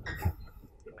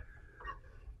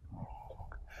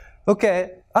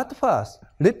 Okay, at first,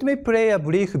 let me play a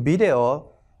brief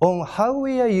video on how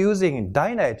we are using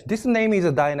Dynage. This name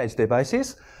is Dynage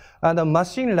devices and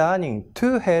machine learning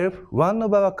to help one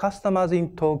of our customers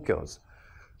in Tokyo.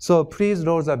 So please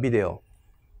roll the video.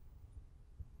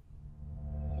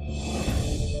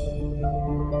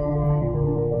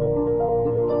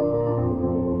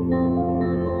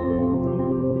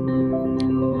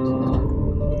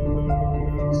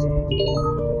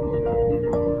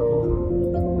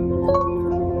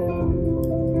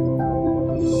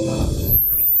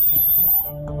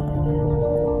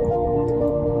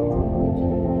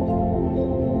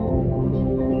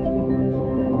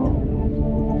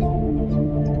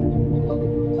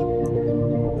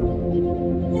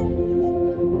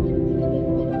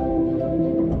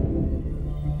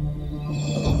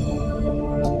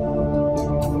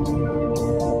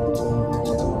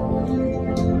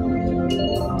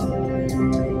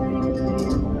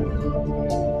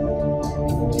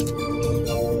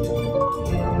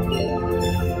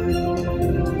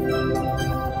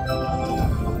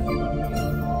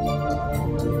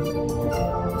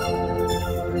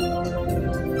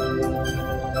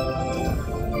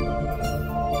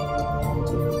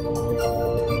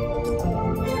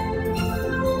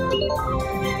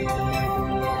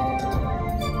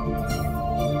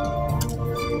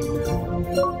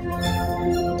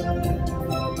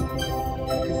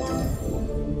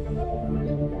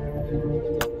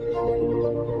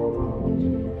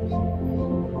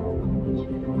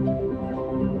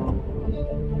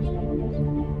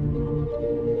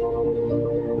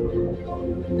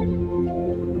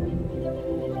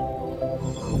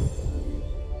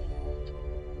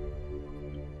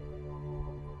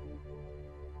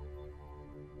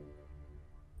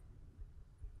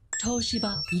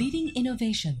 Toshiba, leading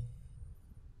innovation.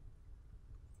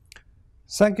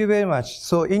 Thank you very much.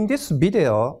 So in this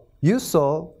video, you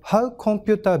saw how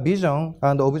computer vision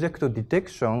and object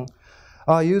detection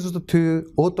are used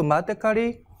to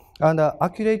automatically and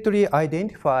accurately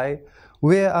identify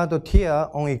wear and tear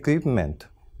on equipment.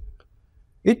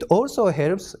 It also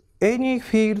helps any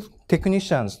field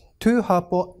technicians to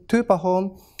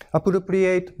perform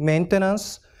appropriate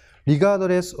maintenance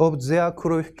regardless of their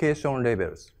qualification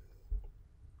levels.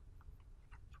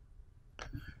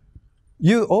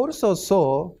 You also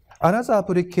saw another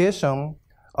application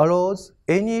allows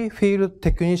any field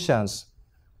technicians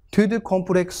to do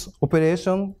complex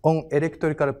operation on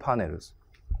electrical panels.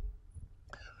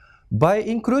 By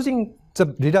increasing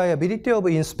the reliability of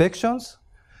inspections,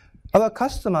 our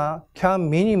customer can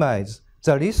minimize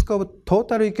the risk of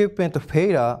total equipment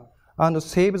failure and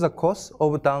save the cost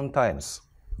of downtimes.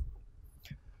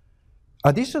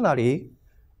 Additionally,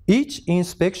 each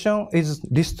inspection is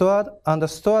restored and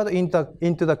stored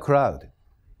into the cloud.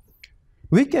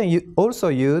 We can also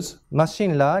use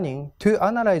machine learning to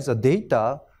analyze the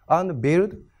data and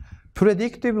build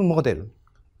predictive model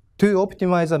to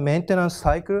optimize the maintenance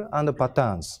cycle and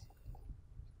patterns.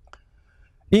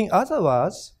 In other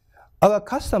words, our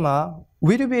customer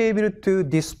will be able to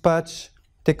dispatch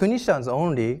technicians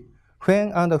only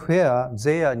when and where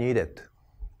they are needed.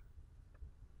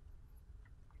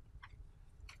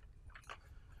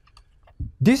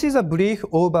 This is a brief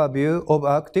overview of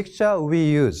architecture we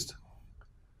used.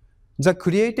 The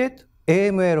created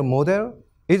AML model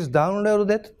is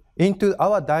downloaded into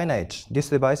our Dynage, these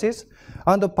devices,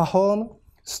 and perform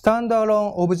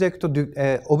standalone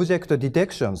object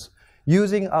detections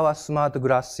using our smart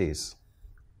glasses.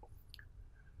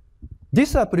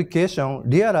 This application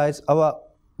realizes our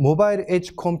mobile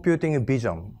edge computing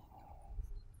vision.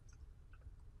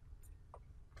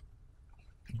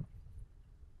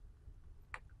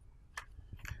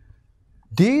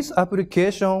 This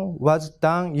application was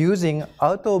done using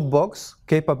out-of-box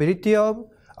capability of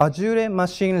Azure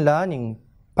Machine Learning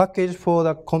Package for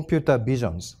the computer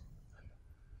visions.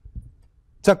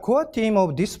 The core team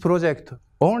of this project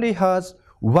only has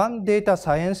one data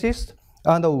scientist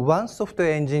and one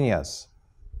software engineer.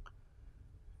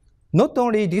 Not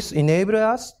only this enables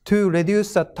us to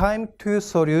reduce the time to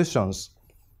solutions,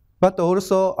 but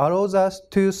also allows us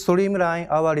to streamline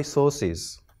our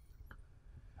resources.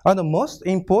 And most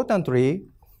importantly,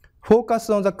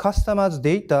 focus on the customer's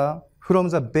data from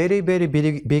the very, very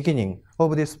beginning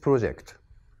of this project.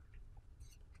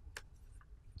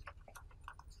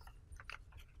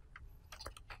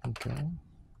 Okay.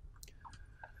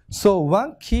 So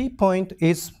one key point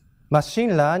is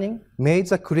machine learning made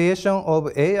the creation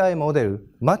of AI model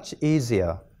much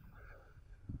easier.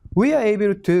 We are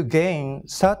able to gain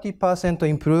 30%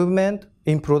 improvement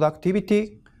in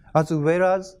productivity as well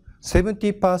as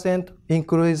 70%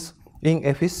 increase in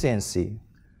efficiency.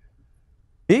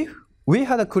 If we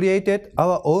had created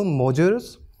our own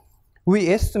modules, we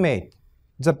estimate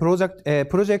the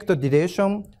project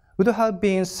duration would have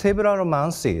been several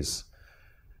months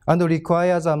and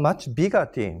requires a much bigger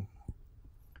team.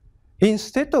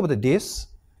 Instead of this,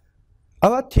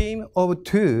 our team of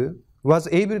 2 was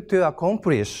able to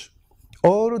accomplish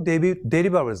all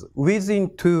deliverables within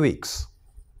 2 weeks.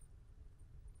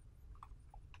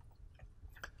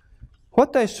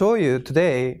 What I show you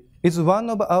today is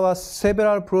one of our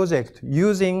several projects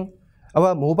using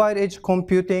our mobile edge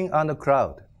computing and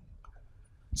cloud.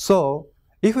 So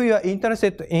if you are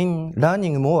interested in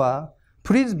learning more,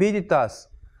 please visit us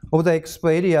of the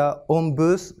expo area on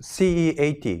booth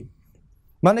CE80.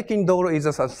 Mannequin door is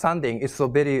standing, it's so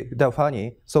very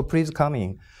funny, so please come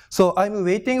in. So I'm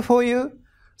waiting for you.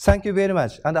 Thank you very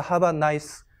much, and have a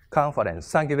nice conference.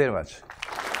 Thank you very much.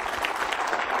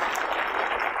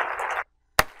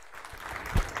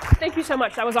 Thank you so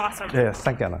much. That was awesome. Yes,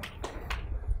 thank you, Anna.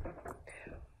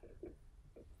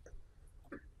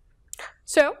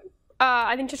 So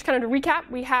I think just kind of to recap,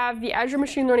 we have the Azure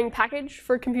Machine Learning Package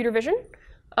for computer vision.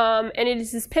 And it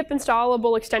is this pip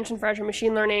installable extension for Azure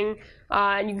Machine Learning.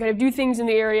 And you can kind of do things in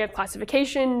the area of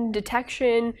classification,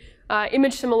 detection,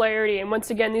 image similarity. And once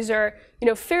again, these are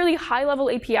fairly high-level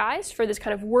APIs for this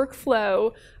kind of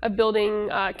workflow of building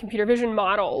computer vision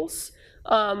models.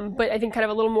 But I think kind of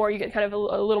a little more, you get kind of a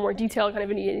little more detail kind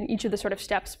of in each of the sort of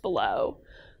steps below.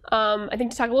 I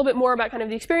think to talk a little bit more about kind of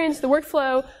the experience, the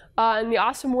workflow, and the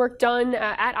awesome work done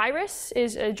at Iris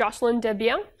is Jocelyn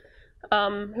Debian,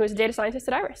 who is a data scientist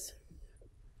at Iris.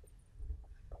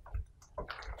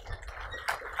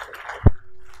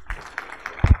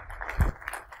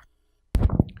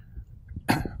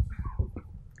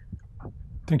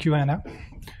 Thank you, Anna.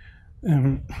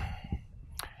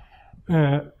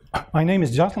 My name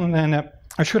is Jocelyn, and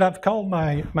I should have called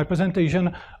my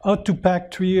presentation how to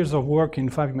pack 3 years of work in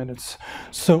 5 minutes.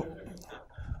 So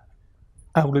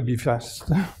I will be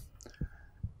fast.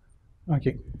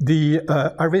 Okay. The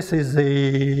Iris is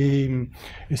a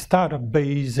startup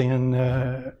based in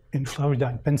Florida,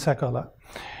 in Pensacola,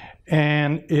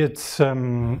 and its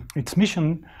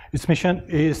mission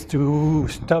is to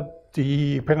stop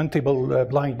the preventable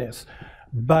blindness.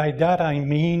 By that I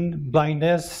mean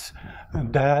blindness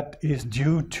that is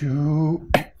due to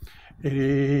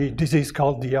a disease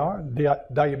called DR,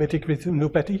 diabetic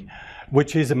retinopathy,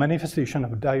 which is a manifestation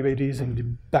of diabetes in the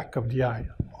back of the eye,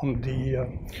 on the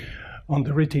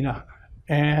retina,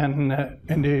 and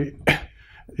the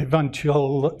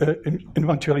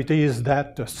eventuality is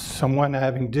that someone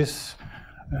having this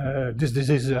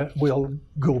disease will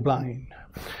go blind.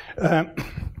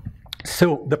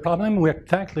 So the problem we're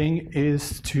tackling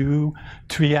is to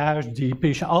triage the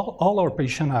patient. All our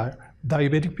patients are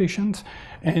diabetic patients,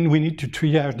 and we need to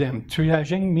triage them.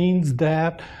 Triaging means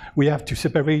that we have to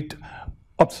separate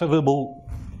observable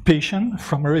patient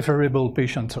from referable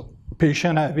patient. So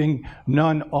patient having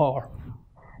none or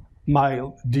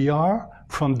mild DR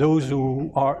from those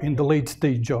who are in the late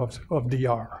stage of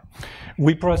DR.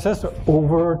 We process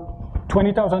over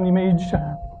 20,000 images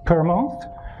per month,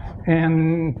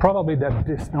 and probably that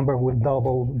this number will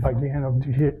double by the end of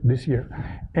this year.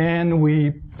 And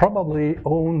we probably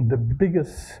own the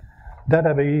biggest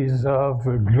database of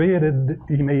graded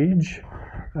image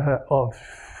of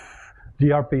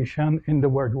DR patient in the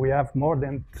world. We have more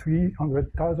than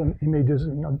 300,000 images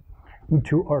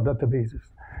into our databases.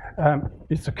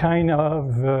 It's a kind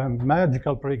of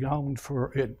magical playground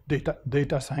for a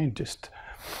data scientist.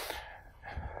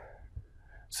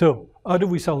 So how do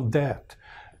we solve that?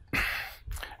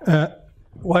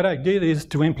 What I did is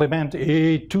to implement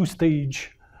a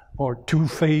two-stage or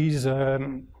two-phase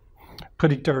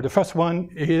predictor. The first one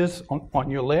is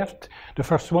on your left. The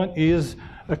first one is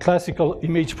a classical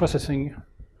image processing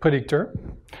predictor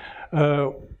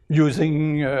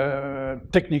using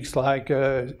techniques like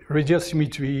radial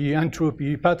symmetry,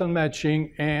 entropy, pattern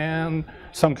matching, and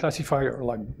some classifier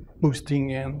like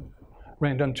boosting and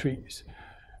random trees.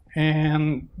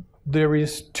 And there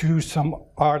is some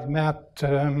hard math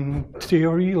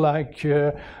theory like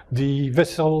the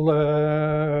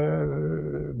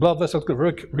blood vessel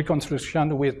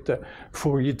reconstruction with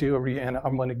Fourier theory and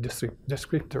harmonic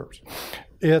descriptors.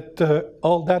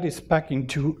 All that is packed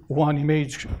into one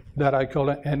image that I call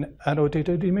an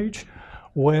annotated image,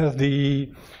 where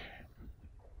the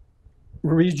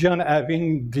region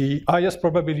having the highest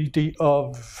probability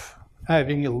of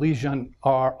having a lesion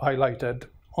are highlighted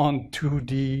onto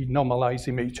the normalized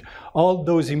image. All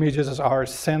those images are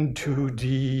sent to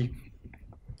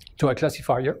a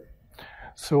classifier.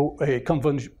 So a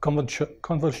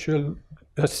convolutional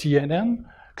CNN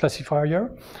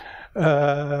classifier.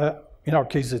 In our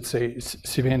case, it's a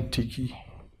CVN-Tiki.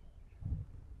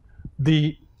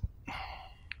 The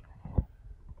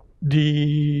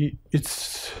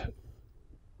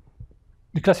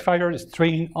classifier is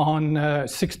trained on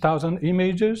 6,000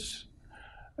 images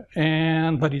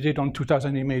and validated on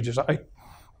 2,000 images. I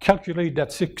calculate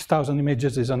that 6,000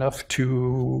 images is enough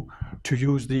to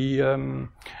use the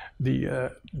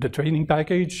training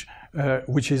package,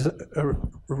 which is a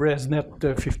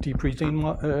ResNet 50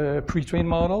 pre-trained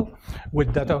model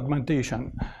with data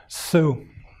augmentation. So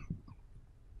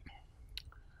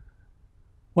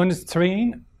when it's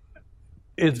trained,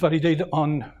 it's validated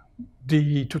on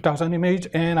the 2,000 image,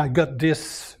 and I got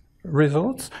this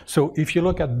results. So if you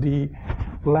look at the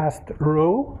last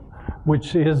row,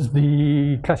 which is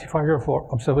the classifier for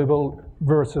observable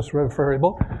versus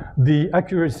referable, the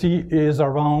accuracy is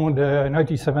around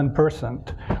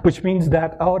 97%, which means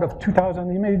that out of 2,000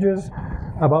 images,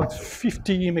 about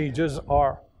 50 images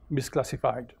are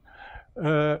misclassified.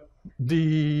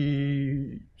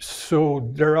 So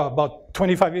there are about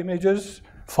 25 images,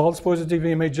 false positive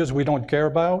images we don't care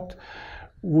about.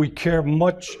 We care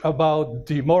more about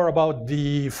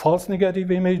the false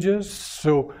negative images.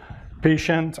 So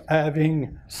patients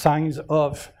having signs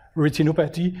of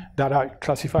retinopathy that are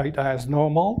classified as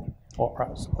normal or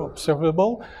as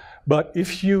observable. But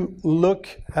if you look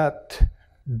at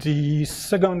the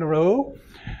second row,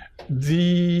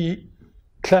 the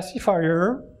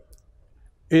classifier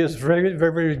is very,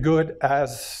 very good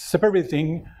as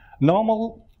separating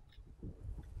normal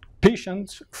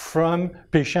patients from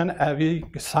patient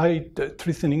having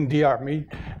sight-threatening DR,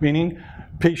 meaning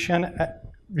patient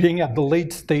being at the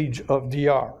late stage of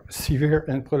DR, severe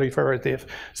and proliferative.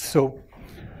 So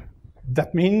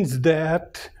that means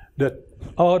that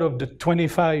out of the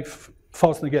 25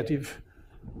 false negative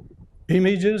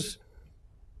images,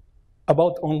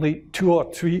 about only 2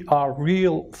 or 3 are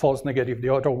real false negative.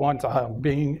 The other ones are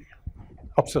being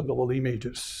observable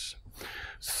images.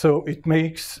 So it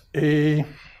makes a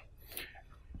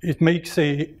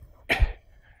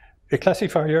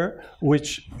classifier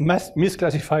which must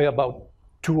misclassify about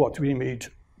 2 or 3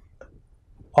 images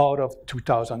out of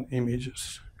 2,000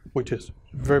 images, which is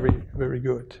very, very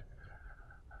good.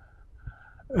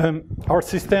 Our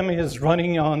system is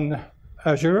running on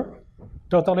Azure,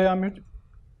 totally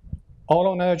all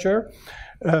on Azure.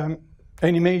 An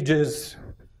image is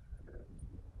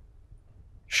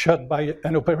shot by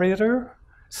an operator,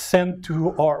 sent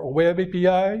to our web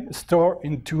API, stored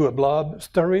into a blob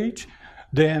storage.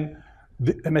 Then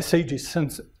a message is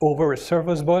sent over a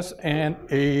service bus, and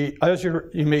a Azure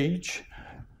image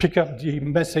pick up the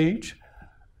message,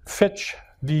 fetch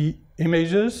the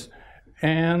images,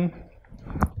 and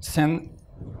send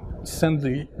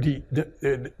the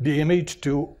image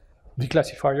to the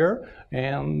classifier,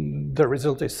 and the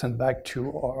result is sent back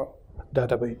to our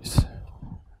database.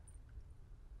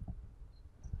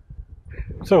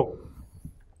 So,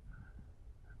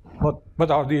 what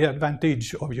are the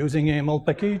advantages of using ML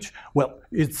package? Well,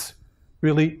 it's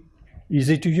really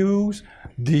easy to use.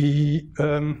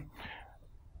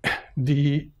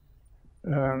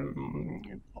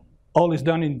 All is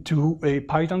done into a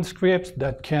Python script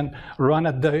that can run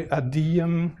at the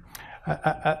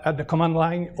command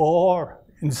line or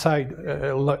inside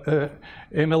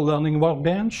ML Learning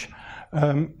Workbench.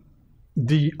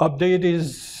 The update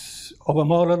of a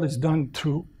model is done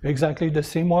through exactly the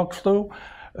same workflow.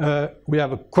 We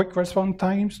have a quick response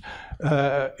times.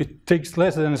 It takes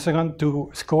less than a second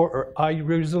to score a high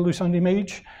resolution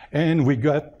image, and we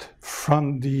got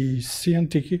from the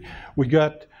CNTK, we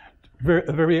got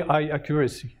a very high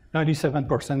accuracy.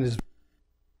 97% is.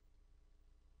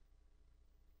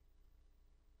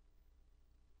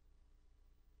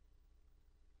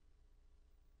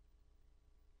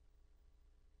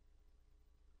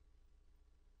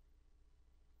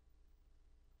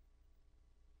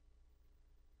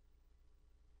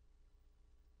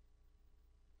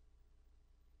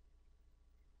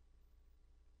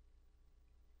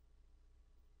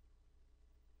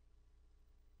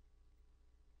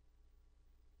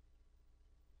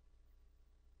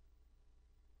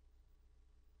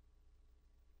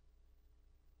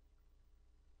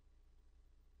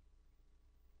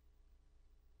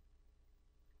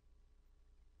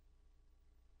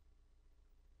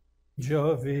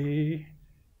 Of a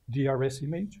DRS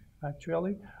image,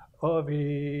 actually, of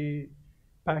a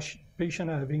patient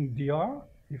having DR,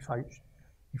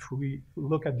 if we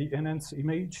look at the enhanced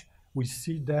image, we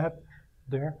see that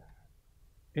there are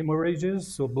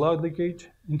hemorrhages, so blood leakage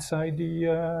inside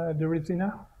the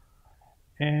retina.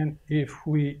 And if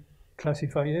we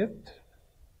classify it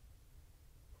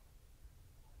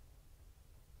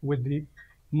with the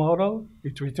model,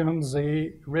 it returns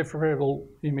a referable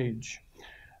image.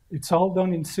 It's all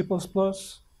done in C++.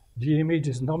 The image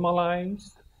is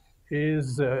normalized,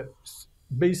 is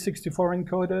base64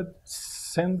 encoded,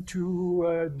 sent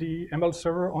to the ML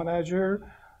server on Azure,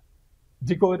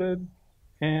 decoded,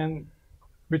 and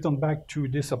returned back to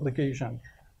this application.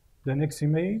 The next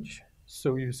image,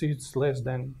 so you see it's less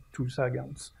than 2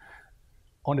 seconds.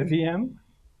 On a VM,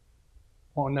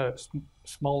 on a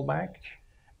small Mac,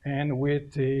 and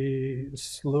with a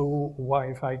slow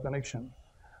Wi-Fi connection.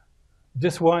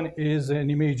 This one is an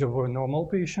image of a normal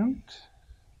patient.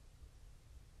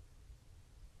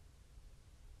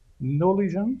 No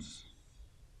lesions.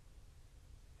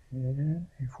 And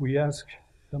if we ask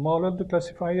the model to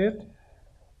classify it,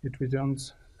 it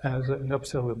returns as an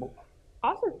observable.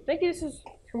 Awesome. Thank you. This is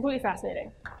completely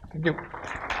fascinating. Thank you.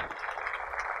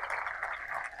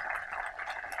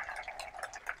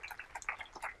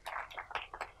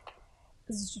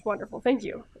 This is just wonderful. Thank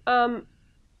you.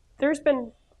 There's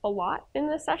been a lot in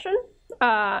this session.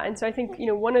 And so I think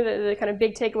one of the kind of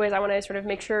big takeaways I want to sort of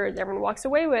make sure that everyone walks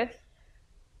away with,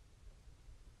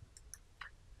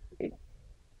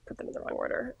 put them in the wrong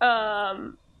order,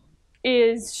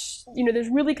 is there's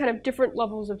really kind of different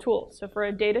levels of tools. So for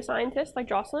a data scientist like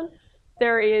Jocelyn,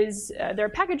 there are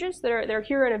packages that are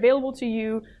here and available to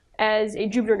you as a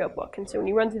Jupyter notebook. And so when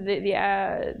you run through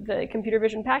the computer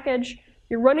vision package,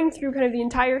 you're running through kind of the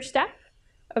entire step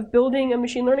of building a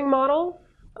machine learning model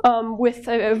with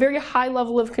a very high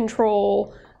level of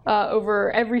control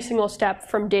over every single step,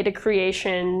 from data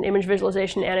creation, image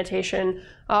visualization, annotation,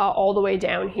 all the way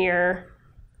down here.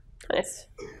 And it's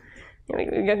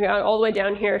all the way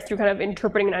down here through kind of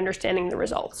interpreting and understanding the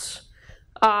results.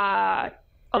 On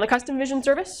the custom vision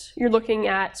service, you're looking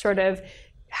at sort of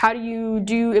how do you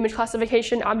do image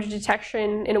classification, object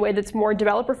detection in a way that's more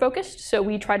developer focused. So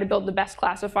we try to build the best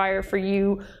classifier for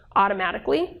you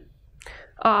automatically.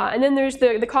 And then there's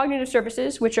the cognitive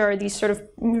services, which are these sort of,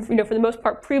 for the most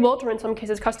part, pre-built or in some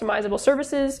cases customizable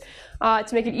services to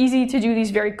make it easy to do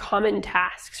these very common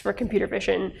tasks for computer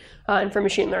vision and for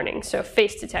machine learning. So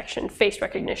face detection, face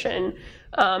recognition,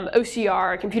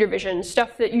 OCR, computer vision,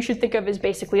 stuff that you should think of as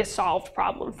basically a solved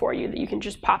problem for you that you can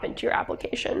just pop into your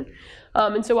application.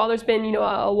 And so while there's been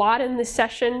a lot in this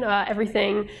session,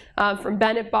 everything from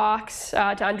Bennett Box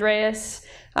to Andreas,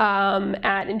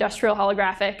 at Industrial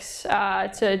Holographics,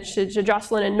 to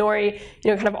Jocelyn and Nori,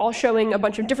 kind of all showing a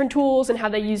bunch of different tools and how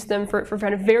they use them for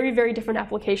kind of very, very different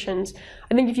applications.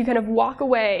 I think if you kind of walk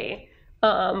away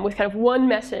with kind of one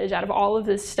message out of all of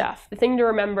this stuff, the thing to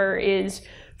remember is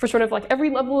for sort of like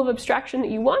every level of abstraction that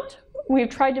you want, we've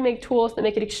tried to make tools that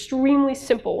make it extremely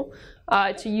simple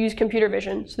to use computer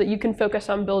vision so that you can focus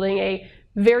on building a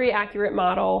very accurate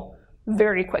model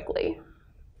very quickly.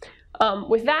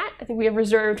 With that, I think we have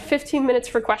reserved 15 minutes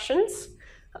for questions.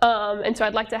 And so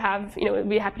I'd like to have, we'd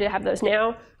be happy to have those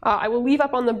now. I will leave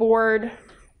up on the board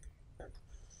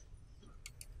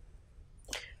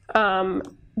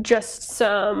just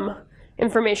some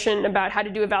information about how to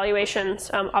do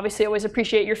evaluations. Obviously, I always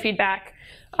appreciate your feedback.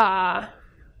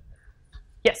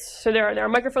 Yes, so there are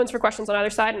microphones for questions on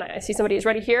either side, and I see somebody is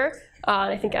ready here.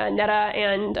 And I think Netta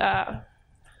and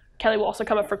Kelly will also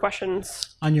come up for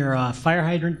questions. On your fire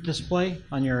hydrant display,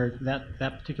 on your that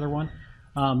particular one,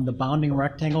 the bounding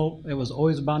rectangle, it was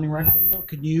always a bounding rectangle.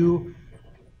 Could you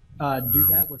do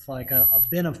that with like a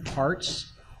bin of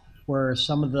parts where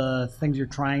some of the things you're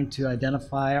trying to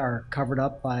identify are covered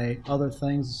up by other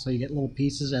things, so you get little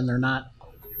pieces and they're not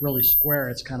really square,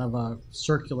 it's kind of a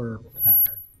circular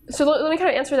pattern? So let me kind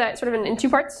of answer that sort of in two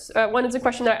parts. One is a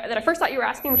question that I first thought you were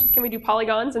asking, which is, can we do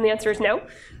polygons? And the answer is no.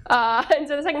 And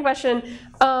so the second question,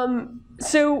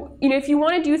 so if you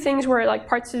want to do things where like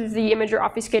parts of the image are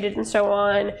obfuscated and so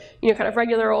on, kind of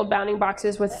regular old bounding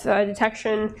boxes with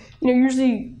detection,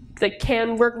 usually they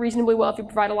can work reasonably well if you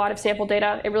provide a lot of sample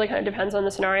data. It really kind of depends on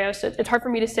the scenario. So it's hard for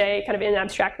me to say kind of in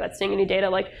abstract without seeing any data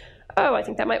like, oh, I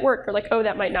think that might work, or like, oh,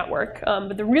 that might not work.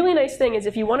 But the really nice thing is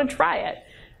if you want to try it,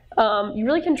 you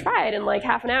really can try it in like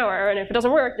half an hour, and if it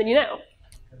doesn't work, then you know.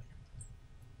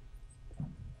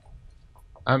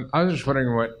 I was just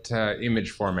wondering what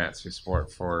image formats you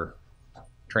support for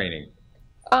training.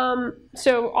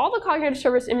 So all the cognitive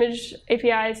service image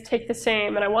APIs take the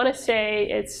same, and I want to say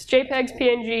it's JPEGs,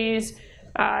 PNGs,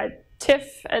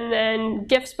 TIFF, and then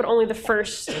GIFs, but only the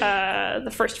first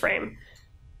frame.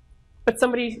 But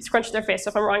somebody scrunched their face, so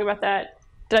if I'm wrong about that.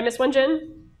 Did I miss one,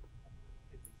 Jen?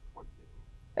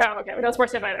 Oh, okay, we don't support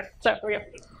SIF either. So, here we go.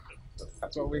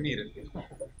 That's what we needed.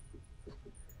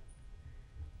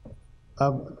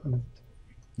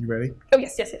 You ready? Oh,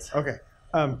 yes, yes, yes. Okay.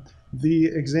 The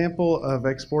example of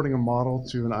exporting a model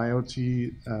to an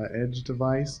IoT edge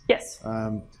device, Yes.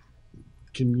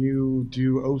 can you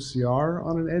do OCR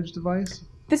on an edge device?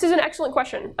 This is an excellent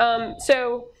question. And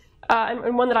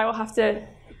one that I will have to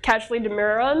casually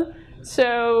demur on.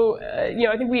 So,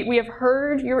 I think we have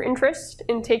heard your interest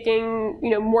in taking,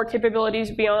 more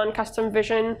capabilities beyond custom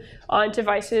vision on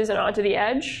devices and onto the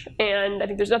edge. And I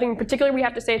think there's nothing particular we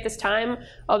have to say at this time,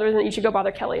 other than you should go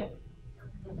bother Kelly.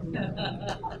 Can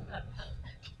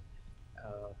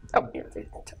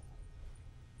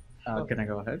I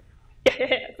go ahead?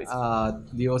 Yeah, please.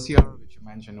 The OCR, which you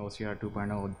mentioned, OCR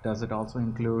 2.0, does it also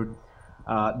include?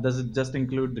 Does it just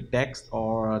include the text,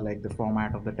 or like the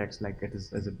format of the text? Like,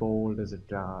 is it bold? Is it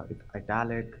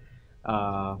italic,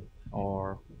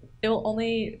 or? It will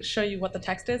only show you what the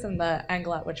text is and the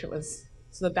angle at which it was.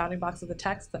 So the bounding box of the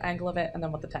text, the angle of it, and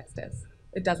then what the text is.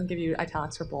 It doesn't give you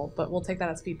italics or bold, but we'll take that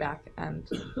as feedback. And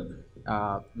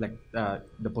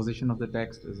the position of the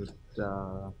text, is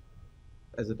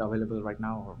it available right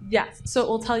now? Or? yes, so it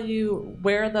will tell you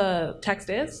where the text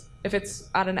is. If it's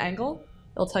at an angle,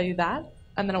 it'll tell you that,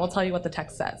 and then it will tell you what the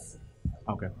text says.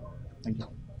 Okay, thank you.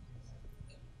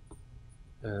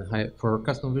 Hi. For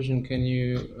custom vision, can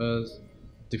you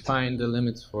define the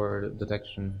limits for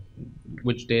detection?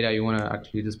 Which data you want to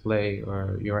actually display,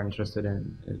 or you're interested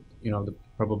in, the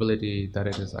probability that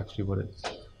it is actually what it is?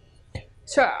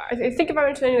 So I think if I'm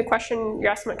understanding the question,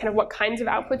 you're asking kind of what kinds of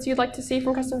outputs you'd like to see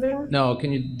from custom vision? No,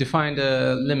 can you define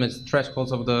the limits,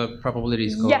 thresholds of the probability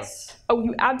score? Yes. Oh,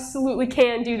 you absolutely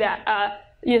can do that.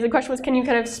 The question was, can you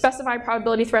kind of specify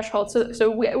probability thresholds? So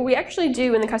what we actually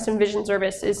do in the custom vision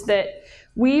service is that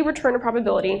we return a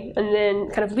probability and then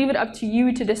kind of leave it up to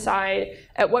you to decide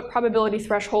at what probability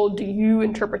threshold do you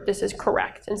interpret this as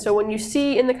correct. And so when you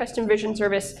see in the custom vision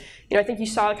service, I think you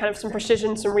saw kind of some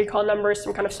precision, some recall numbers,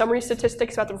 some kind of summary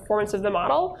statistics about the performance of the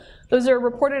model. Those are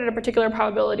reported at a particular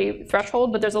probability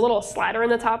threshold, but there's a little slider in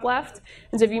the top left.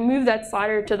 And so if you move that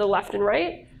slider to the left and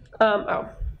right, I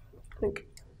think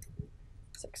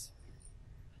 6.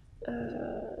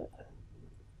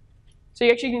 So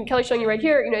you actually, Kelly's showing you right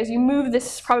here, as you move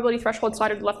this probability threshold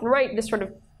slider to the left and right, this sort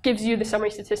of gives you the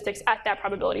summary statistics at that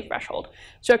probability threshold.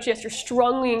 So actually, yes, you're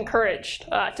strongly encouraged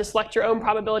to select your own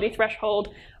probability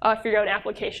threshold for your own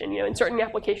application. In certain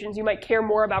applications, you might care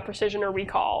more about precision or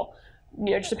recall,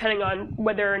 just depending on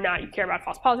whether or not you care about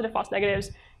false positive, false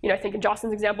negatives. I think in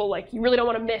Jocelyn's example, like you really don't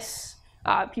want to miss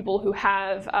people who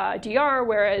have DR,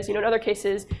 whereas in other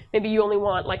cases, maybe you only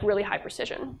want like really high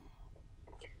precision.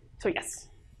 So yes.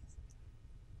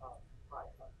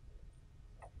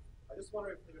 I just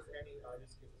wonder if there's any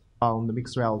use cases on the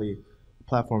mixed reality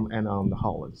platform and on the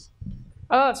HoloLens.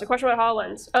 Oh, so question about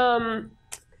HoloLens.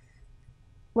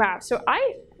 Wow, so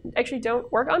I actually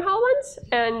don't work on HoloLens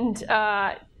and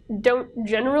don't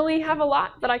generally have a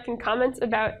lot that I can comment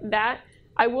about that.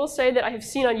 I will say that I have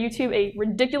seen on YouTube a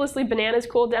ridiculously bananas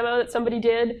cool demo that somebody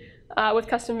did with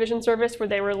Custom Vision Service, where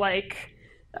they were like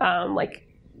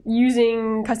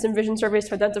using Custom Vision Service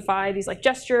to identify these like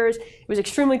gestures. It was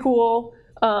extremely cool,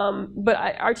 but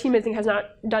our team, I think, has not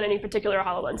done any particular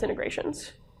HoloLens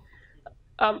integrations.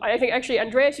 I think actually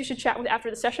Andreas, you should chat with after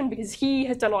the session because he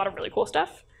has done a lot of really cool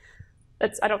stuff.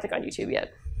 That's I don't think on YouTube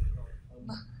yet.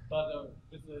 But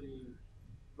with the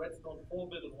Redstone 4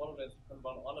 build and HoloLens, you can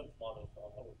run Onyx models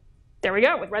on HoloLens. There we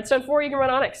go. With Redstone 4, you can run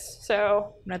Onyx.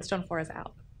 So Redstone 4 is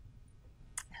out.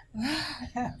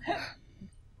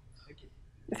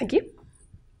 Thank you.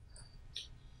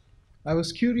 I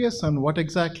was curious on what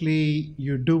exactly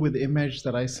you do with the image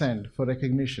that I send for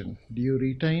recognition. Do you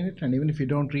retain it? And even if you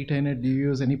don't retain it, do you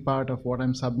use any part of what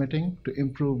I'm submitting to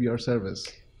improve your service?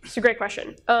 It's a great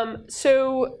question.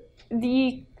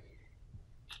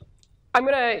 I'm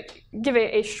going to give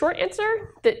a short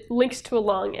answer that links to a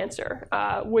long answer,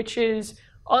 which is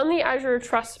on the Azure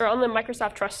Trust or on the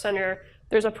Microsoft Trust Center,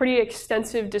 there's a pretty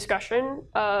extensive discussion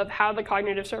of how the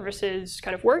cognitive services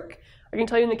kind of work. I can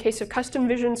tell you in the case of Custom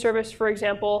Vision Service, for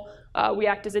example, we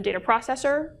act as a data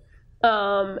processor.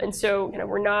 And so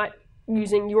we're not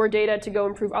using your data to go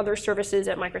improve other services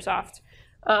at Microsoft.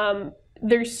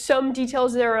 There's some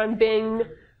details there on Bing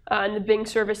and the Bing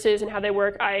services and how they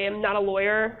work. I am not a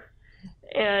lawyer.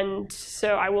 And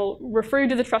so I will refer you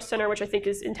to the Trust Center, which I think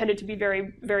is intended to be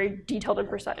very, very detailed and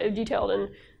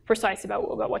precise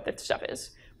about what that stuff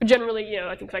is. But generally,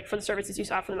 I think like for the services you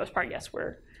saw, for the most part, yes,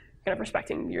 we're kind of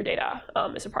respecting your data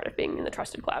as a part of being in the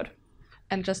trusted cloud.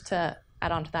 And just to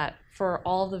add on to that, for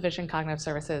all of the vision cognitive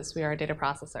services, we are a data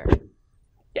processor.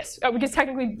 Yes, because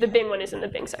technically the Bing one is in the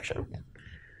Bing section. Yeah.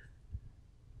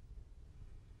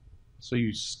 So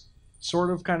you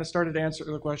sort of kind of started to answer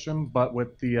the question, but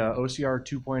with the OCR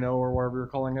 2.0 or whatever you're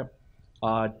calling it,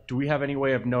 do we have any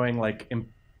way of knowing like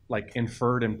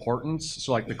inferred importance?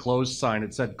 So like the closed sign,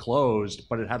 it said closed,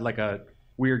 but it had like a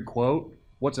weird quote.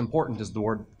 What's important is the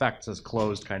word fact says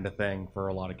closed kind of thing for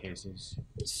a lot of cases.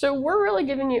 So we're really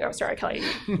giving you, oh, sorry, Kelly.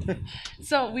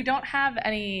 So we don't have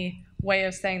any way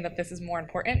of saying that this is more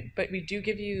important, but we do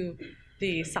give you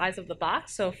the size of the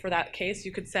box. So for that case,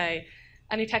 you could say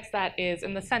any text that is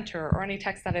in the center or any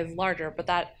text that is larger, but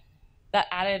that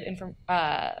added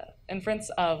inference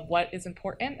of what is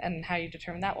important and how you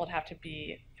determine that will have to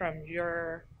be from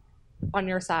on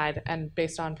your side and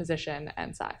based on position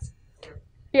and size.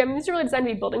 Yeah, I mean, these are really designed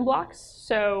to be building blocks.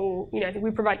 So, I think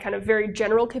we provide kind of very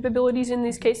general capabilities in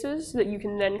these cases that you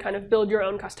can then kind of build your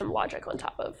own custom logic on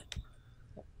top of.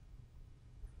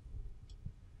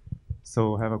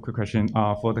 So I have a quick question.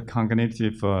 For the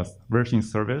cognitive version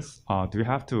service, do you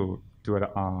have to do it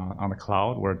on the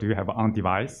cloud or do you have on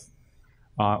device?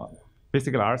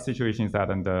 Basically, our situation is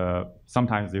that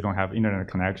sometimes you don't have internet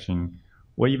connection.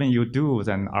 Or even you do,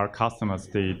 then our customers,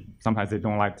 sometimes they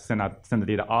don't like to send the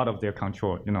data out of their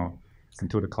control,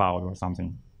 into the cloud or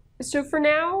something. So for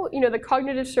now, the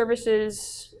cognitive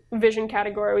services vision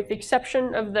category, with the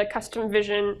exception of the custom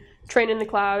vision, train in the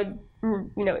cloud,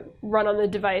 run on the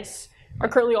device, are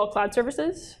currently all cloud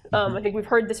services. I think we've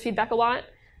heard this feedback a lot,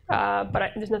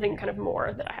 but there's nothing kind of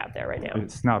more that I have there right now.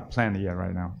 It's not planned yet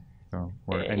right now. So,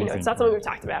 or anything. It's not something we've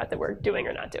talked about that we're doing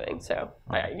or not doing. So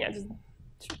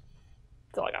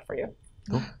that's all I got for you.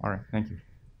 Cool. All right. Thank you.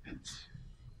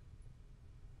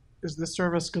 Is this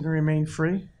service going to remain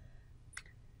free?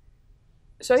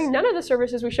 So I think none of the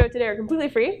services we showed today are completely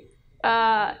free.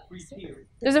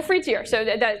 There's a free tier. So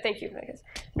thank you.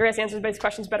 Andreas answers these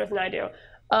questions better than I do.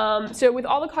 So with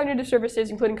all the cognitive services,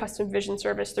 including custom vision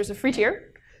service, there's a free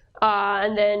tier.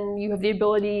 And then you have the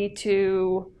ability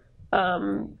to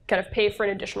kind of pay for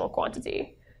an additional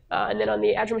quantity. And then on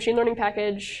the Azure Machine Learning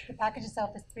Package. The package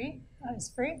itself is free.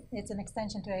 It's an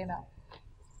extension to AML,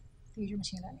 Azure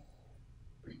Machine Learning.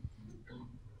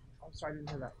 I'm sorry, I didn't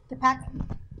hear that.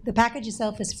 The package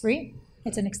itself is free.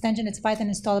 It's an extension. It's Python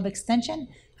installable extension.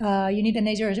 You need an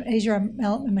Azure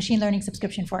ML Machine Learning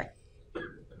subscription for it.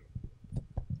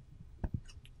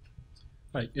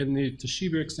 Right. In the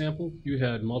Toshiba example, you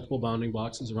had multiple bounding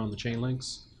boxes around the chain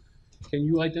links. Can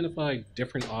you identify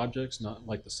different objects, not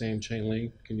like the same chain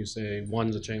link? Can you say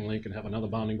one's a chain link and have another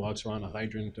bounding box around a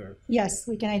hydrant? Or yes,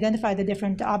 we can identify the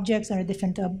different objects or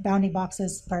different bounding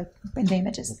boxes in the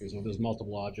images. Okay, so there's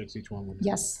multiple objects, each one would.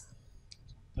 Yes.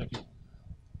 Thank you.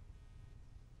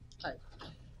 Hi.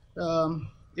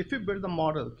 If you build a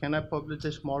model, can I publish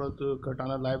this model to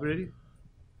Cortana library?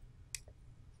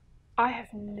 I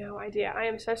have no idea. I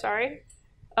am so sorry.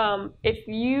 If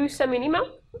you send me an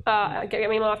email, get me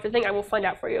an email after the thing, I will find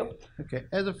out for you. Okay.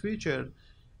 As a feature,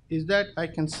 is that I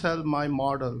can sell my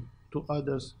model to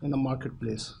others in the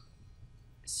marketplace?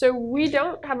 So we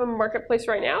don't have a marketplace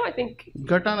right now. I think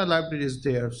Cortana library is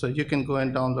there, so you can go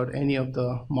and download any of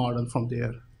the model from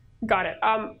there. Got it.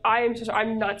 I am so sorry.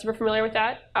 I'm not super familiar with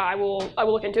that. I will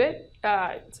look into it.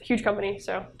 It's a huge company,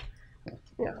 so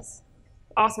yes,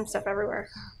 awesome stuff everywhere.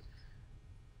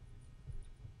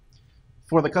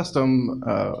 For the custom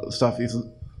stuff,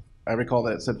 I recall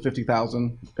that it said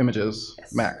 50,000 images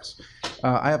max.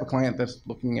 I have a client that's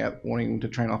looking at wanting to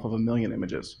train off of 1 million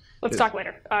images. Let's talk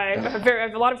later. I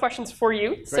have a lot of questions for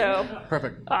you, so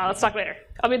perfect. Let's talk later.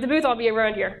 I'll be at the booth. I'll be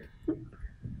around here.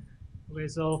 Okay,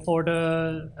 so for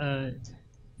the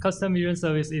custom vision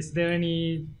service, is there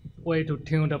any way to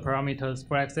tune the parameters?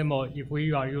 For example, if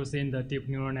we are using the deep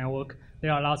neural network,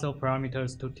 there are lots of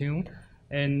parameters to tune.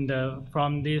 And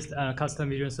from these custom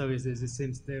vision services, it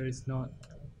seems there is not.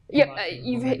 Yeah,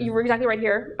 you were exactly right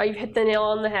here. You've hit the nail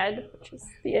on the head, which is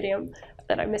the idiom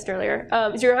that I missed earlier.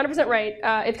 So you're 100% right.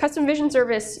 It's custom vision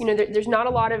service. There's not a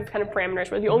lot of kind of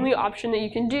parameters where the only option that you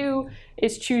can do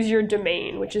is choose your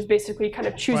domain, which is basically kind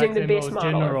of choosing the base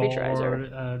model or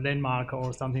featureizer. Or landmark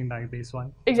or something like this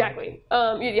one. Exactly.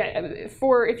 Yeah.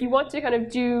 If you want to kind of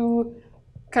do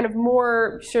kind of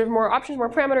more options, more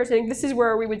parameters, I think this is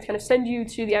where we would kind of send you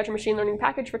to the Azure Machine Learning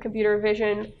Package for computer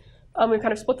vision. We've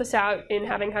kind of split this out in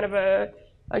having kind of a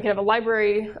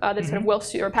library that's kind of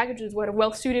well-suited, or packages that are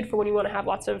well-suited for when you want to have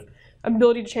lots of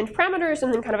ability to change parameters,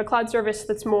 and then kind of a cloud service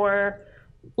that's more,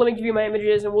 let me give you my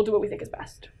images and we'll do what we think is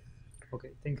best.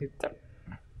 Okay, thank you. So.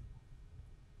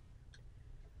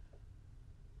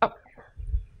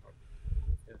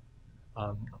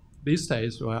 these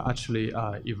days we're actually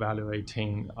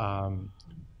evaluating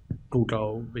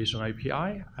Google Vision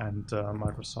API and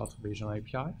Microsoft Vision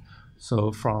API.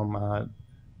 So from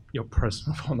your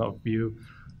personal point of view,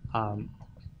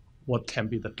 what can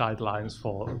be the guidelines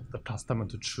for the customer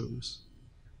to choose?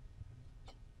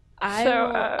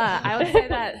 I would say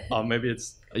that maybe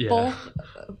it's yeah.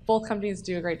 Both companies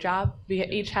do a great job. We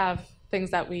each have things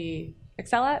that we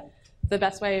excel at. The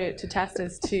best way to test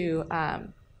is to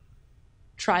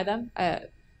try them.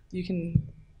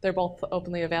 They're both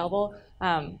openly available.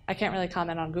 I can't really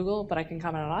comment on Google, but I can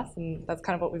comment on us, and that's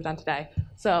kind of what we've done today.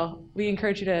 So we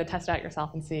encourage you to test it out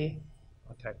yourself and see.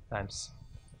 Okay, thanks.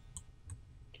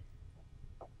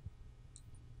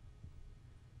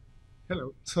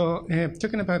 Hello. So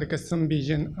talking about the custom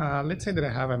vision, let's say that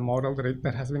I have a model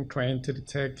that has been trained to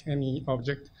detect any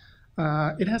object.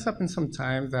 It has happened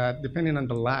sometimes that depending on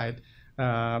the light,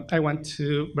 I want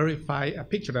to verify a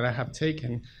picture that I have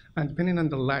taken, and depending on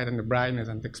the light and the brightness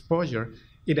and the exposure,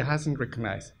 it hasn't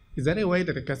recognized. Is that a way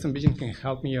that the custom vision can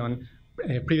help me on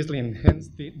previously enhance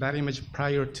that image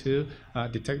prior to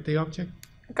detect the object?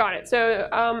 Got it. So,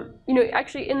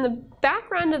 actually in the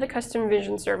background of the custom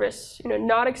vision service,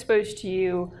 not exposed to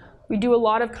you, we do a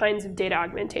lot of kinds of data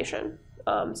augmentation.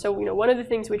 So, one of the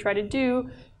things we try to do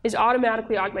is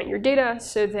automatically augment your data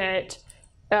so that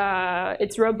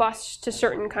it's robust to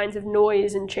certain kinds of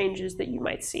noise and changes that you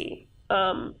might see.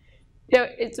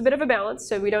 It's a bit of a balance,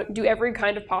 so we don't do every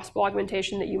kind of possible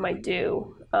augmentation that you might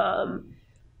do.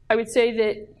 I would say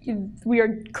that we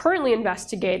are currently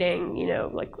investigating,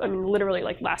 literally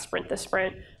like last sprint, this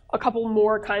sprint, a couple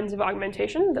more kinds of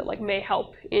augmentation that may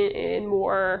help in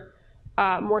more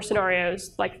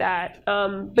scenarios like that.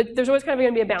 But there's always kind of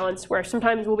going to be a balance where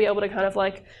sometimes we'll be able to kind of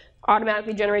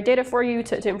automatically generate data for you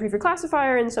to improve your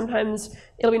classifier, and sometimes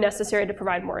it'll be necessary to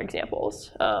provide more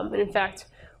examples. And in fact,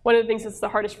 one of the things that's the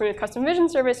hardest for me with custom vision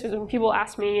service is when people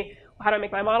ask me, well, how do I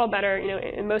make my model better?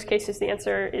 In most cases, the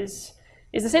answer is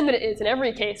the same that it is in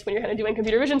every case when you're kind of doing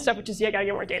computer vision stuff, which is, I gotta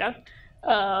get more data.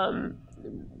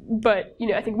 But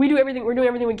I think we're doing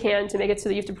everything we can to make it so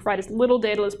that you have to provide as little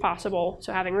data as possible.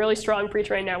 So having really strong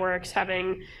pre-trained networks,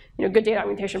 having good data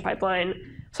augmentation pipeline.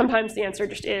 Sometimes the answer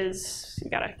just is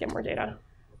you gotta get more data.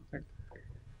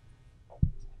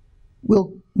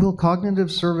 Will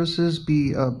cognitive services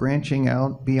be branching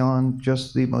out beyond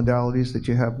just the modalities that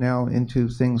you have now into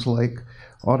things like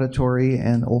auditory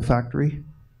and olfactory,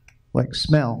 like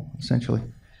smell, essentially?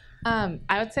 I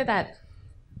would say that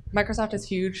Microsoft is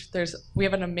huge. We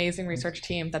have an amazing research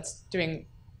team that's doing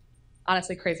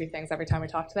honestly crazy things every time we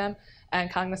talk to them, and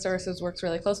cognitive services works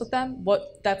really close with them.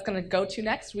 What that's going to go to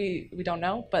next, we don't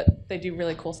know, but they do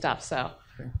really cool stuff. So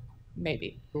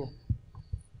maybe. Cool.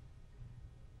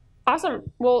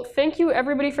 Awesome. Well, thank you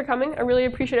everybody for coming. I really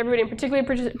appreciate everybody, and particularly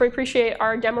appreciate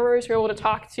our demoers who are able to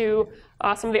talk to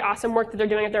some of the awesome work that they're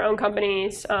doing at their own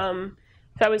companies.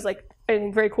 That was I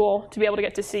think very cool to be able to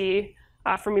get to see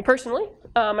from me personally.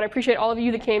 And I appreciate all of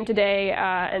you that came today.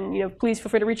 And please feel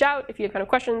free to reach out if you have kind of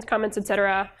questions, comments,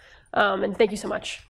 etc. And thank you so much.